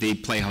 The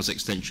Playhouse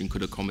extension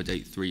could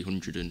accommodate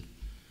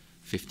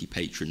 350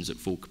 patrons at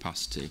full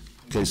capacity.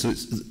 Okay, so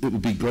it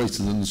would be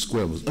greater than the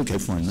square was. Okay,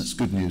 fine, that's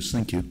good news.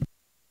 Thank you.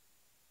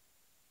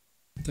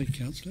 Thank you,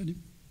 Councillor.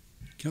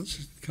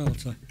 Councillor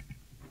Carter.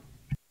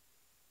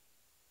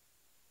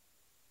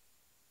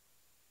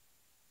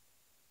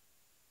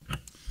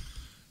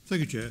 Thank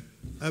you, Chair.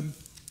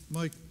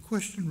 My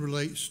question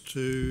relates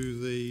to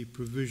the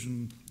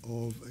provision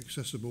of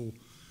accessible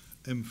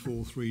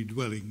M43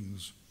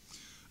 dwellings.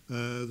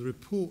 The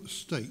report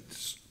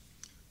states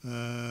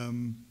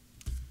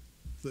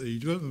the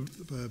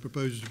development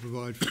proposes to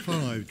provide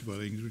 5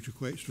 dwellings, which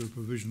equates to a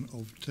provision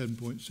of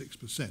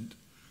 10.6%.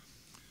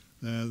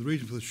 The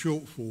reason for the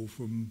shortfall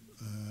from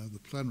the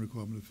plan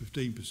requirement of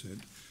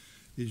 15%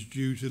 is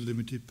due to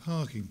limited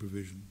parking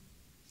provision.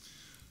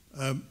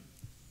 I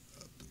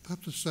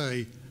have to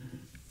say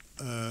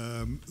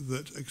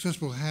that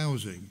accessible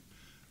housing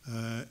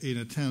in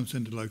a town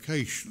centre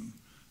location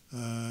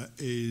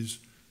is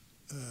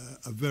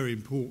a very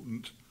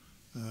important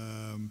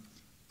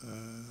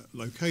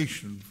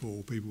location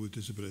for people with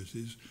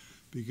disabilities,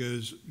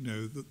 because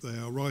that they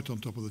are right on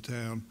top of the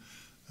town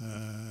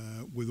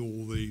with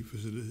all the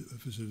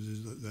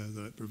facilities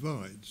that it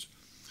provides.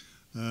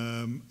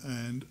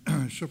 And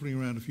shuffling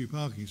around a few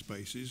parking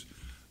spaces,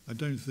 I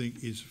don't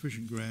think is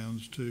sufficient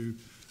grounds to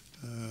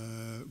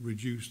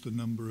reduce the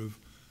number of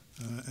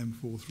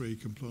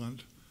M43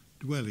 compliant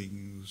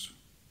dwellings.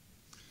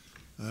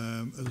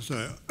 As I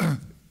say,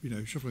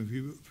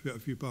 shuffling a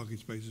few parking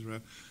spaces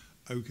around,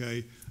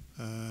 okay,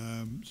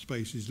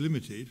 space is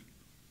limited,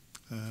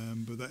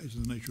 but that is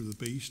the nature of the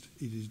beast.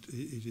 It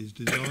is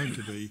designed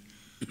to be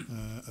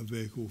a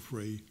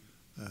vehicle-free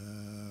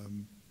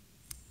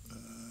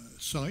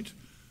site,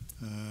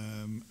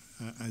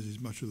 as is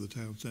much of the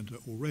town centre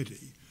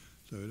already.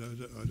 So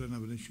I don't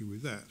have an issue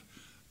with that.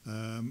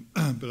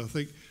 But I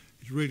think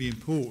it's really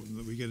important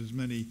that we get as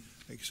many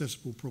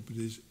accessible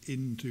properties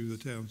into the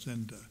town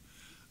centre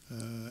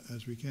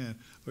as we can.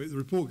 I mean, the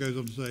report goes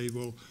on to say,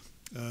 well,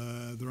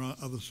 there are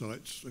other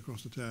sites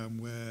across the town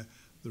where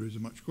there is a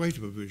much greater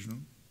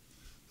provision,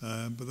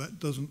 but that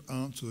doesn't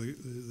answer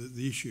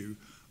the issue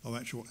of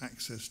actual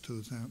access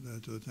to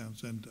the town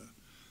centre.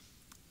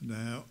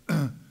 Now,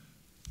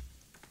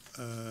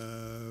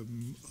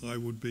 I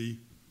would be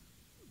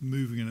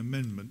moving an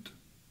amendment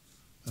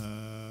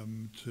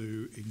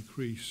to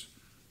increase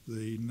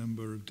the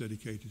number of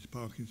dedicated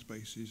parking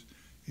spaces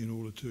in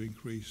order to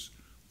increase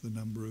the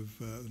number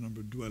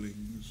of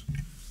dwellings.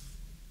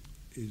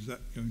 Is that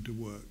going to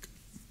work?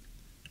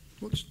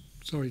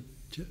 Sorry,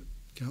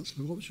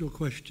 Councillor, what was your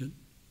question?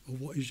 Or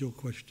what is your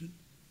question?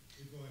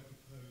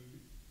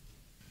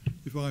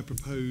 If I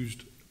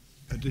proposed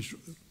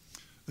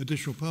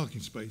additional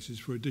parking spaces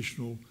for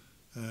additional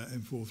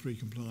M43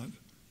 compliant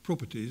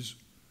properties,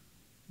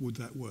 would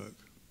that work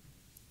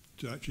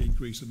to actually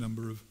increase the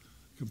number of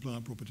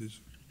compliant properties?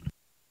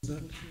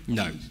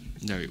 No,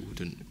 it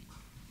wouldn't.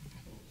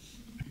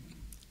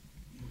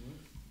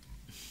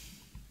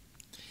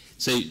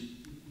 So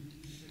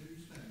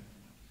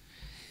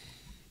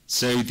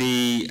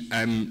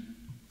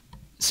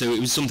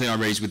it was something I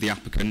raised with the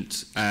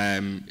applicant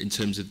in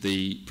terms of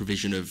the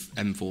provision of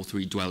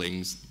M43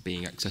 dwellings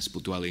being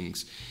accessible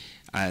dwellings,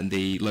 and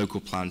the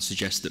local plan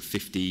suggests that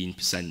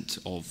 15%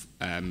 of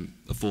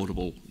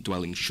affordable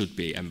dwellings should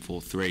be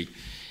M43.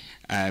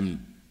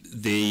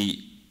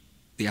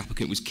 The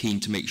applicant was keen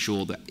to make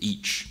sure that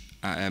each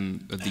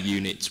of the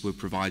units were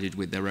provided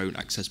with their own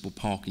accessible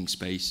parking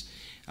space,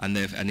 and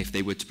if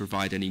they were to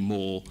provide any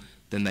more,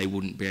 then they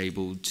wouldn't be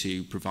able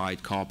to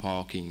provide car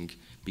parking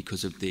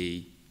because of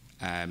the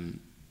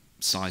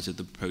size of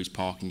the proposed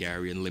parking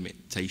area and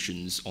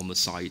limitations on the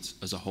site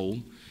as a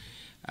whole.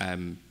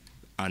 And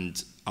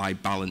I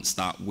balanced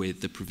that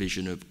with the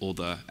provision of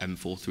other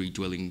M43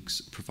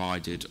 dwellings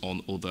provided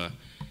on other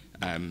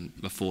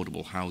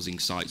affordable housing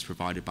sites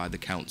provided by the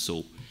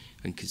council,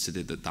 and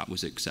considered that that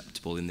was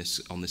acceptable on this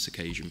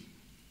occasion.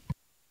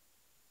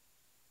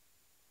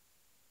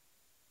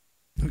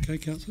 Okay,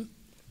 Councillor.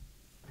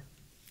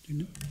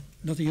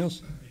 Nothing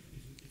else?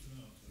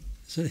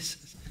 Well,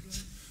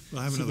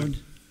 I have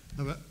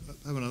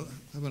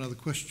another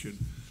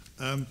question.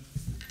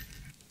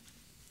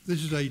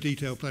 This is a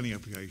detailed planning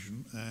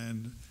application,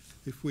 and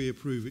if we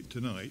approve it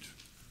tonight,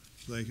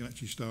 they can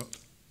actually start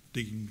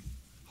digging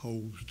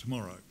holes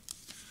tomorrow.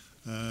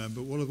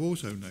 But what I've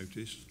also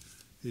noticed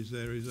is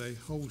there is a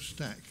whole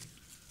stack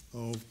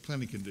of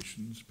planning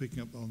conditions picking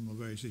up on the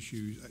various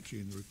issues actually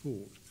in the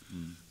report.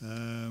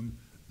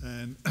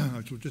 And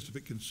I was just a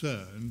bit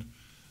concerned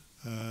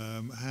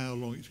how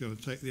long it's going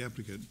to take the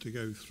applicant to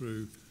go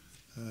through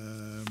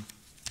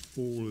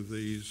all of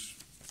these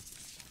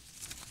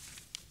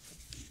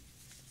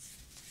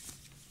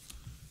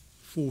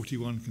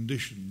 41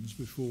 conditions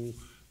before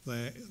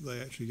they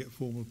actually get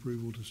formal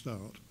approval to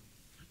start.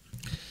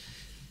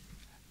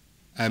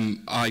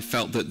 I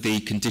felt that the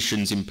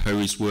conditions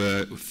imposed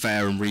were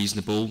fair and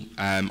reasonable.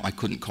 I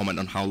couldn't comment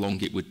on how long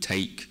it would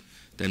take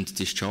them to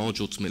discharge.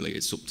 Ultimately,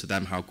 it's up to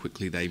them how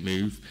quickly they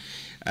move.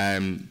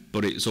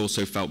 But it's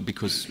also felt,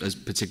 because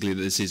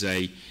particularly this is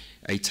a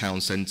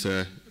town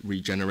centre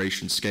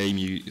regeneration scheme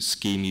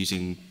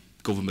using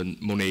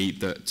government money,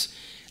 that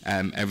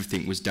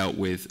everything was dealt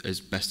with as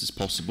best as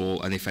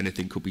possible, and if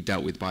anything could be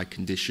dealt with by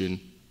condition,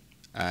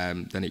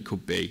 then it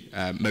could be.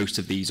 Most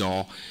of these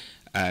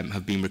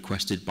have been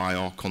requested by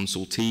our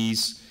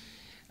consultees,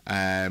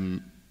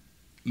 and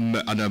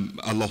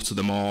a lot of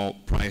them are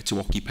prior to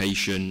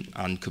occupation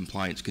and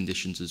compliance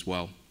conditions as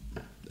well.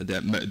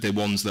 The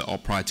ones that are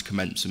prior to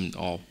commencement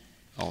are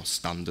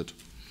standard.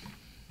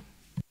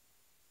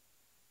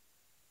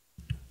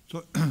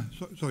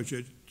 Sorry,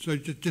 Chair. So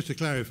just to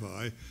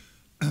clarify,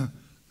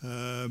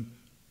 some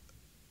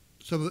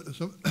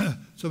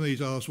of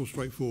these are sort of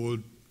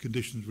straightforward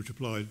conditions which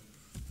apply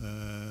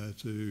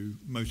to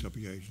most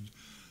applications,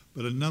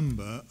 but a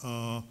number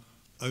are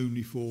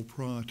only for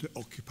prior to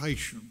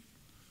occupation,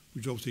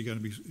 which is obviously going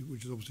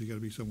to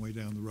be some way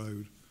down the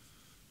road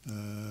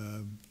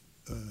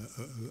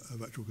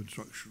of actual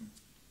construction.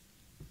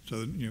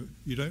 So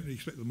you don't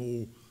expect them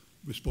all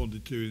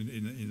responded to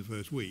in the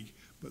first week,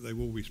 but they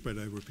will be spread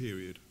over a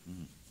period.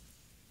 Mm-hmm.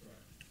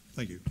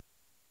 Thank you.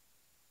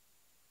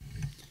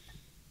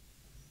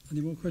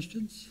 Any more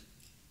questions?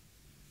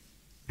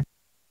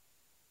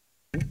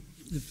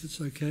 If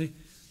it's okay.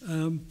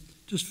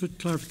 Just for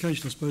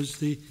clarification, I suppose,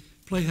 the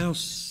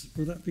playhouse,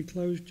 will that be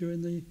closed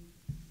during the...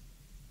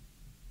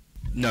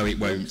 No, it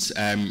won't.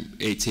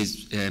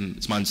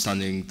 It's my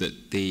understanding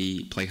that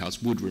the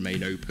playhouse would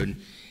remain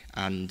open,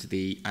 and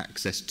the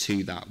access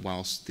to that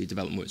whilst the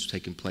development works are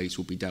taking place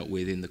will be dealt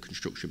with in the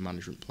construction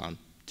management plan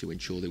to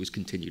ensure there was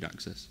continued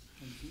access.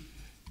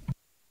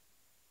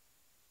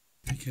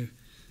 Thank you.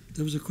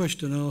 There was a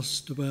question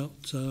asked about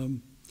 2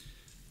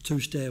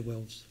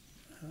 stairwells.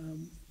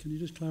 Can you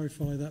just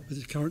clarify that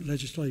with the current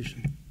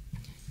legislation?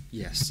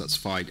 Yes, that's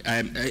fine.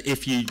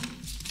 If you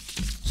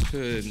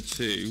turn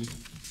to...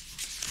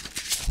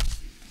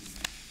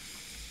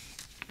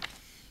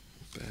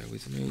 Bear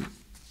with me.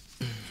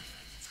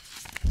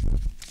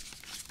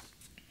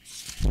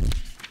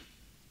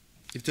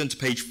 If you turn to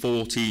page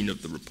 14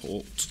 of the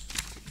report,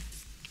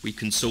 we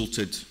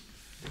consulted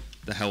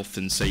the Health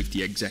and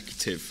Safety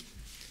Executive.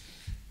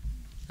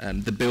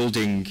 The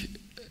building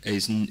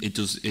is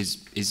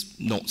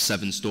not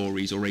 7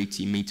 stories or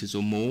 18 metres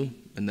or more,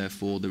 and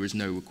therefore there is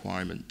no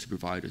requirement to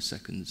provide a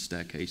second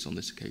staircase on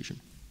this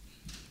occasion.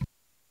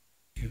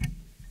 Thank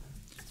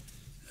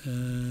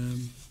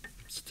you.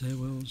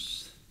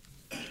 Stairwells,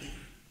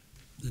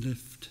 the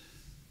lift,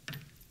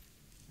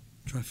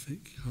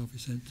 traffic, Harvey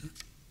Centre.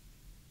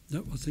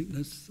 No, I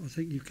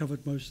think you've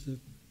covered most of the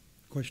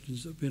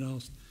questions that have been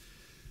asked.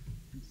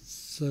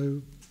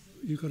 So,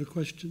 you've got a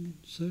question,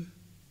 sir?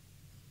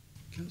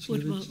 Councillor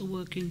What about the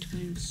working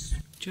times,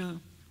 Chair?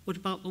 What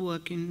about the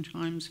working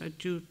times?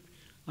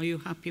 Are you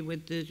happy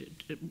with the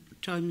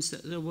times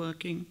that they're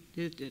working,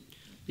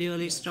 the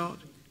early start?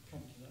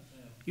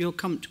 you're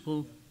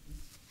comfortable.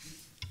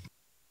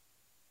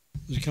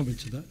 We're coming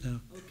to that now.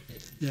 Okay.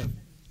 Yeah,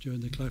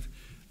 during the clarif.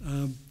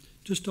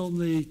 Just on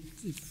the,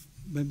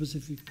 members,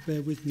 if you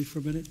bear with me for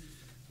a minute,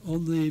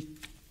 on the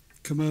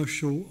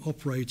commercial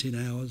operating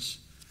hours,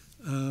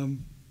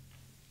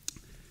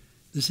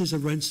 this is a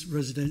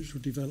residential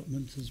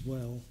development as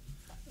well.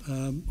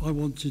 I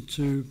wanted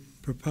to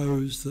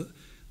propose that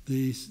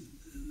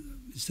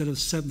instead of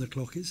 7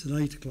 o'clock, it's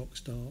an 8 o'clock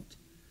start,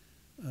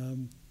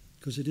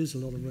 because it is a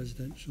lot of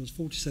residential. It's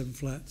 47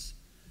 flats,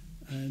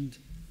 and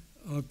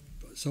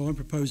so I'm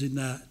proposing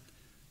that.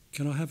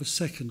 Can I have a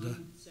seconder?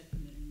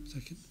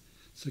 Second.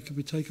 So can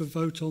we take a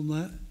vote on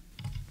that?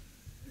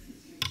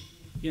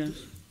 Yes.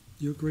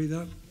 You agree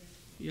that?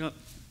 Yep.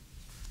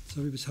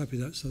 So we was happy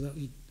that. So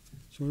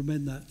I'll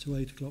amend that to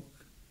 8 o'clock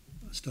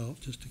start,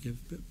 just to give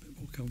a bit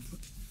more comfort.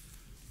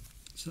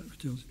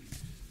 Secretary.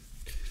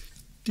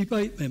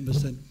 Debate,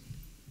 members, then.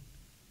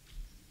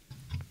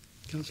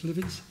 Councillor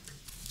Livins.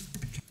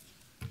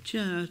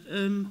 Chair,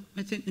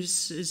 I think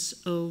this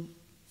is a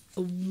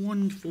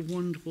wonderful,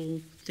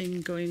 wonderful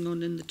thing going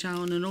on in the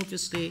town, and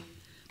obviously,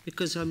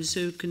 because I'm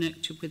so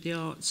connected with the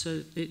arts, so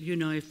that, you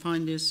know, I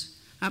find this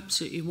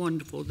absolutely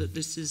wonderful that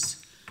this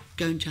is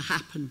going to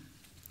happen.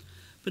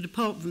 But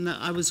apart from that,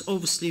 I was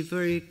obviously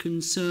very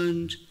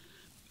concerned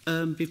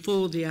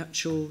before the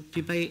actual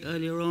debate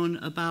earlier on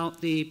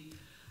about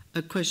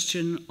a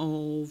question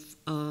of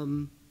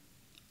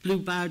blue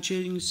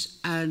badgings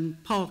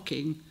and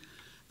parking.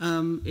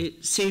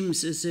 It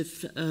seems as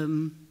if,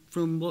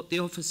 from what the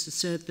officer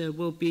said, there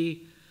will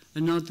be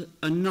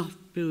enough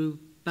blue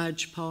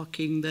badge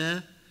parking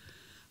there.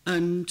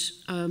 And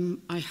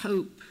I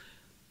hope,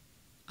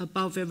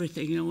 above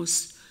everything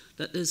else,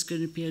 that there's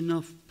going to be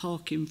enough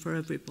parking for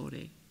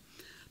everybody.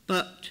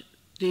 But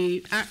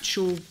the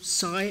actual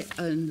site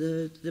and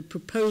the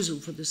proposal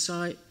for the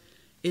site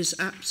is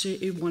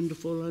absolutely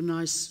wonderful, and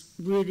I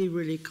really,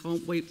 really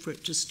can't wait for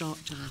it to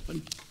start to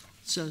happen.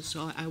 So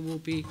I will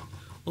be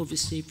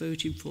obviously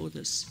voting for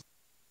this.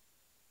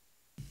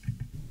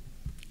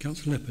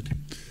 Councillor Leopard.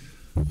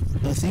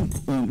 I think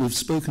we've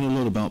spoken a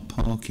lot about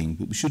parking,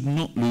 but we should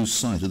not lose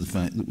sight of the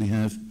fact that we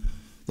have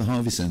the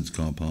Harvey Centre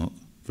car park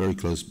very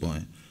close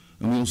by,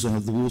 and we also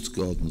have the Water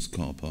Gardens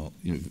car park,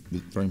 you know,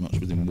 very much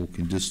within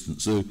walking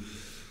distance. So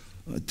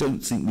I don't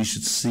think we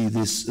should see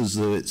this as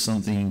though it's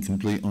something in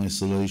complete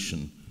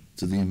isolation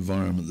to the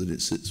environment that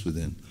it sits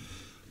within.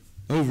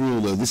 Overall,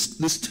 though,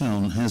 this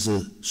town has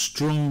a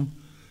strong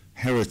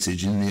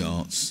heritage in the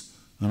arts,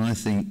 and I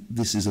think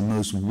this is a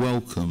most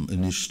welcome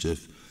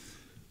initiative.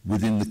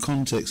 Within the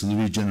context of the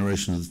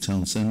regeneration of the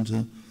town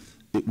centre,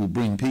 it will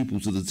bring people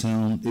to the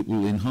town, it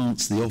will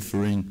enhance the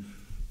offering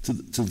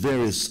to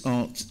various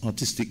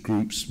artistic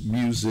groups,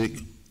 music,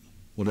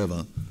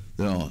 whatever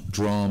there are,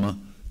 drama,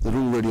 that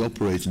already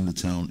operate in the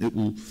town. It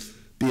will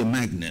be a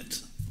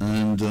magnet,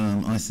 and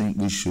I think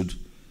we should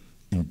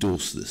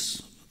endorse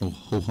this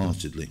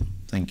wholeheartedly.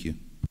 Thank you.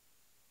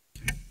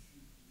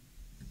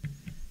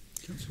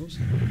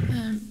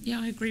 Yeah,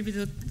 I agree with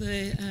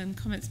the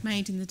comments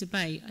made in the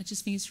debate. I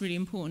just think it's really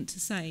important to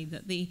say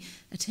that the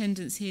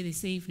attendance here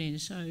this evening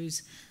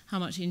shows how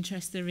much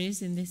interest there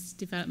is in this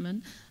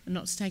development, and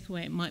not to take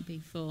away it might be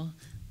for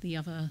the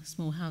other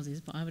small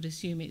houses, but I would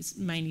assume it's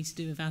mainly to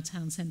do with our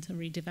town centre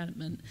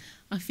redevelopment.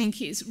 I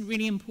think it's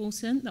really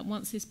important that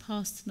once this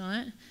passed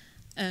tonight,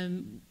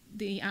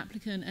 the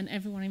applicant and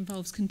everyone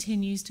involved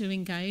continues to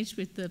engage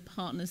with the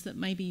partners that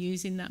may be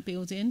using that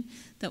building,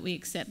 that we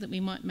accept that we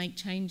might make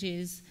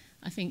changes.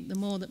 I think the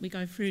more that we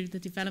go through the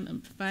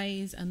development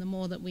phase and the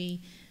more that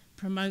we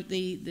promote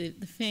the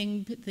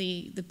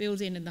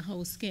building and the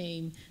whole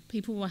scheme,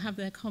 people will have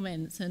their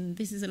comments, and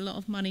this is a lot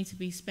of money to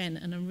be spent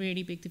and a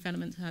really big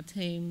development to our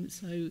team,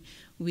 so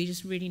we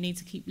just really need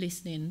to keep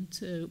listening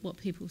to what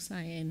people are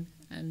saying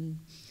and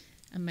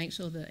make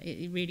sure that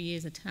it really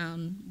is a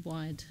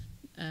town-wide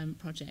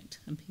project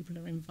and people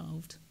are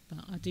involved,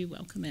 but I do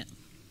welcome it.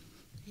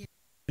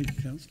 Thank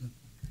you, Councillor.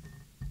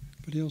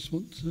 Anybody else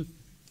want to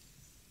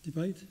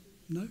debate?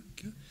 No?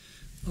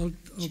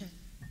 Okay.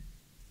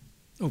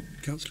 Oh,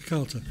 Councillor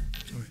Carter,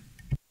 sorry.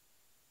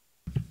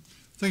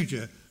 Thank you,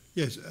 Chair.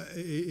 Yes,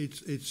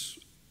 it's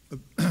you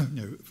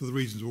know, for the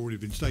reasons already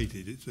been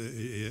stated, it's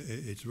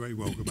a very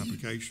welcome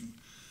application.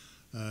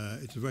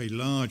 It's a very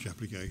large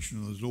application,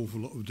 and there's an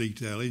awful lot of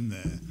detail in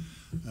there.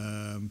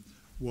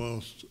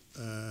 Whilst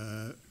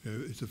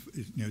it's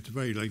a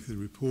very lengthy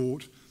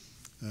report,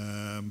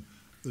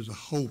 there's a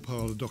whole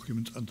pile of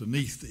documents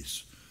underneath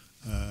this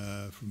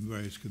from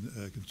various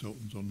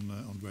consultants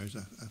on various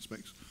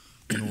aspects,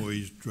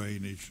 noise,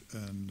 drainage,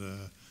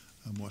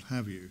 and what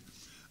have you.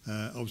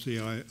 Obviously,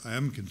 I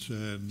am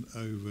concerned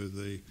over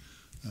the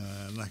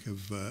lack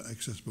of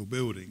accessible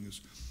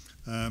buildings,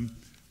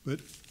 but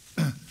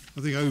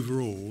I think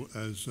overall,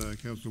 as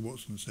Councillor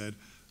Watson said,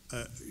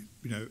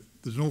 you know,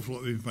 there's an awful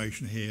lot of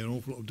information here, an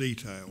awful lot of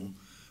detail,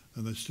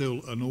 and there's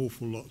still an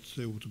awful lot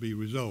still to be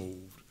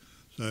resolved.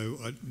 So,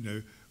 you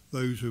know,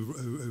 those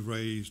who've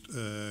raised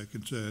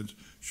concerns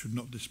should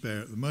not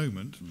despair at the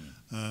moment.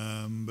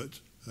 But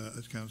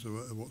as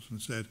Councillor Watson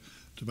said,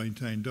 to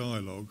maintain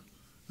dialogue,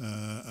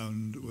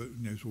 and you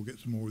know, so we'll get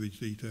some more of these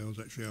details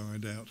actually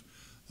ironed out,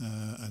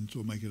 and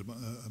sort of make it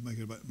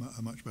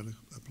a much better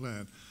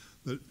plan.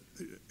 But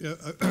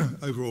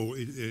overall,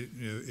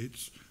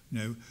 it's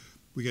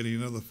we're getting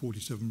another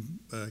 47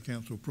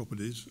 council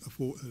properties at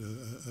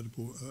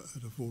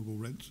affordable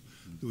rents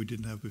that we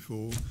didn't have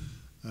before.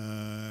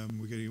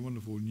 We're getting a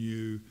wonderful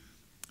new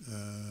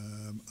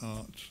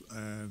art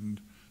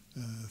and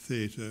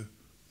theatre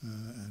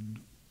and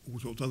all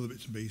sorts of other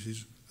bits and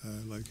pieces,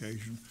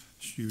 location,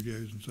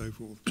 studios and so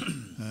forth,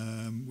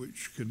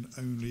 which can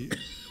only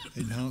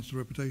enhance the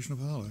reputation of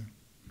Harlow.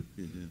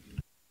 Yeah.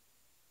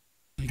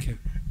 Thank you.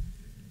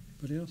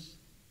 Anybody else?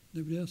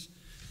 Nobody else?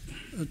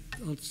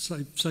 I'll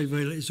say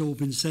really it's all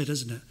been said,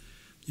 hasn't it?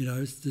 You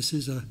know, this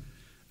is a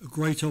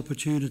great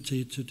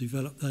opportunity to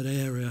develop that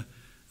area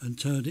and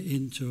turn it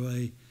into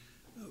a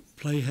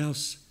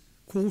playhouse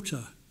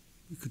quarter.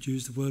 We could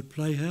use the word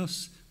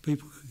playhouse.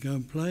 People can go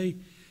and play.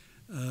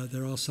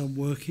 There are some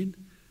working.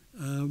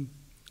 And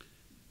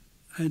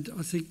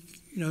I think,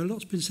 you know, a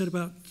lot's been said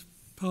about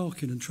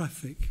parking and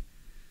traffic.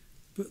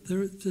 But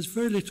there's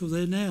very little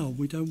there now.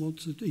 We don't want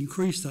to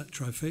increase that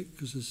traffic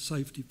because there's a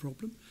safety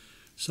problem.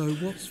 So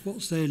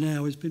what's there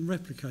now has been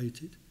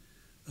replicated.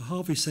 The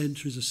Harvey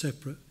Centre is a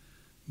separate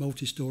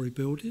multi-storey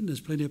building.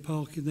 There's plenty of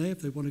parking there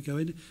if they want to go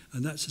in,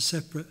 and that's a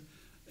separate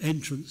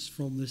entrance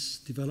from this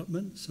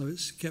development, so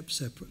it's kept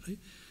separately.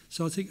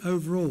 So I think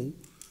overall,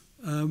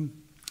 you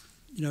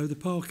know, the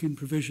parking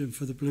provision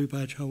for the blue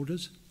badge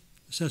holders,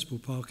 accessible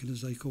parking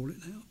as they call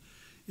it now,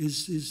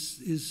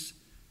 is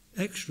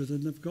extra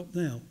than they've got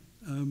now.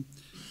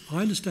 I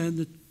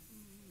understand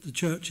the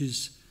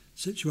church's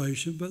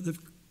situation, but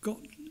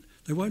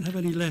they won't have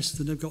any less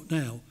than they've got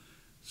now.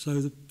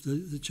 So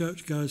the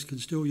churchgoers can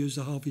still use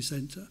the Harvey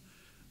Centre,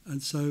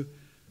 and so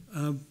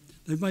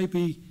they may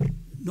be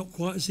not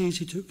quite as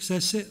easy to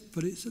access it,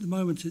 but it's at the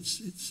moment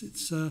it's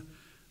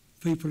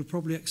people are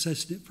probably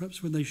accessing it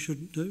perhaps when they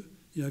shouldn't do,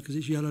 you know, because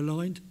it's yellow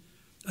lined.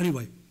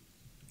 Anyway,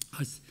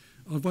 I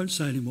won't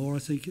say any more. I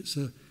think it's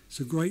a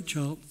great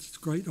chance, it's a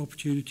great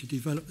opportunity to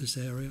develop this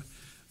area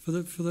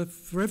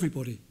for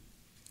everybody,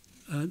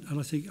 and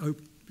I think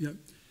you know.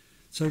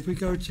 So if we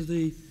go to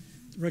the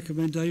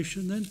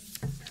recommendation then,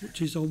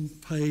 which is on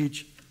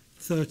page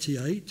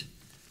 38,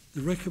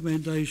 the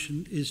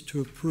recommendation is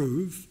to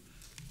approve.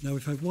 Now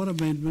we've had one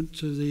amendment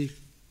to the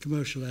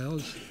commercial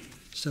hours,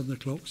 7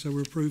 o'clock, so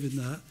we're approving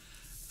that,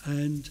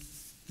 and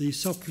the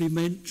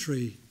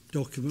supplementary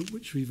document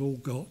which we've all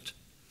got,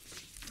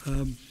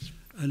 and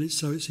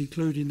it's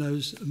including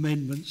those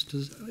amendments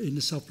in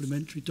the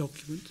supplementary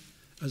document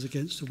as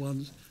against the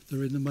ones that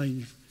are in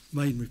the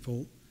main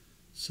report.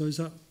 So is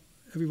that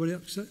everybody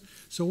upset?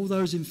 So all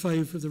those in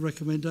favour of the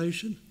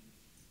recommendation?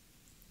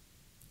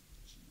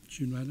 It's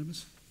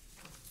unanimous.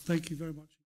 Thank you very much.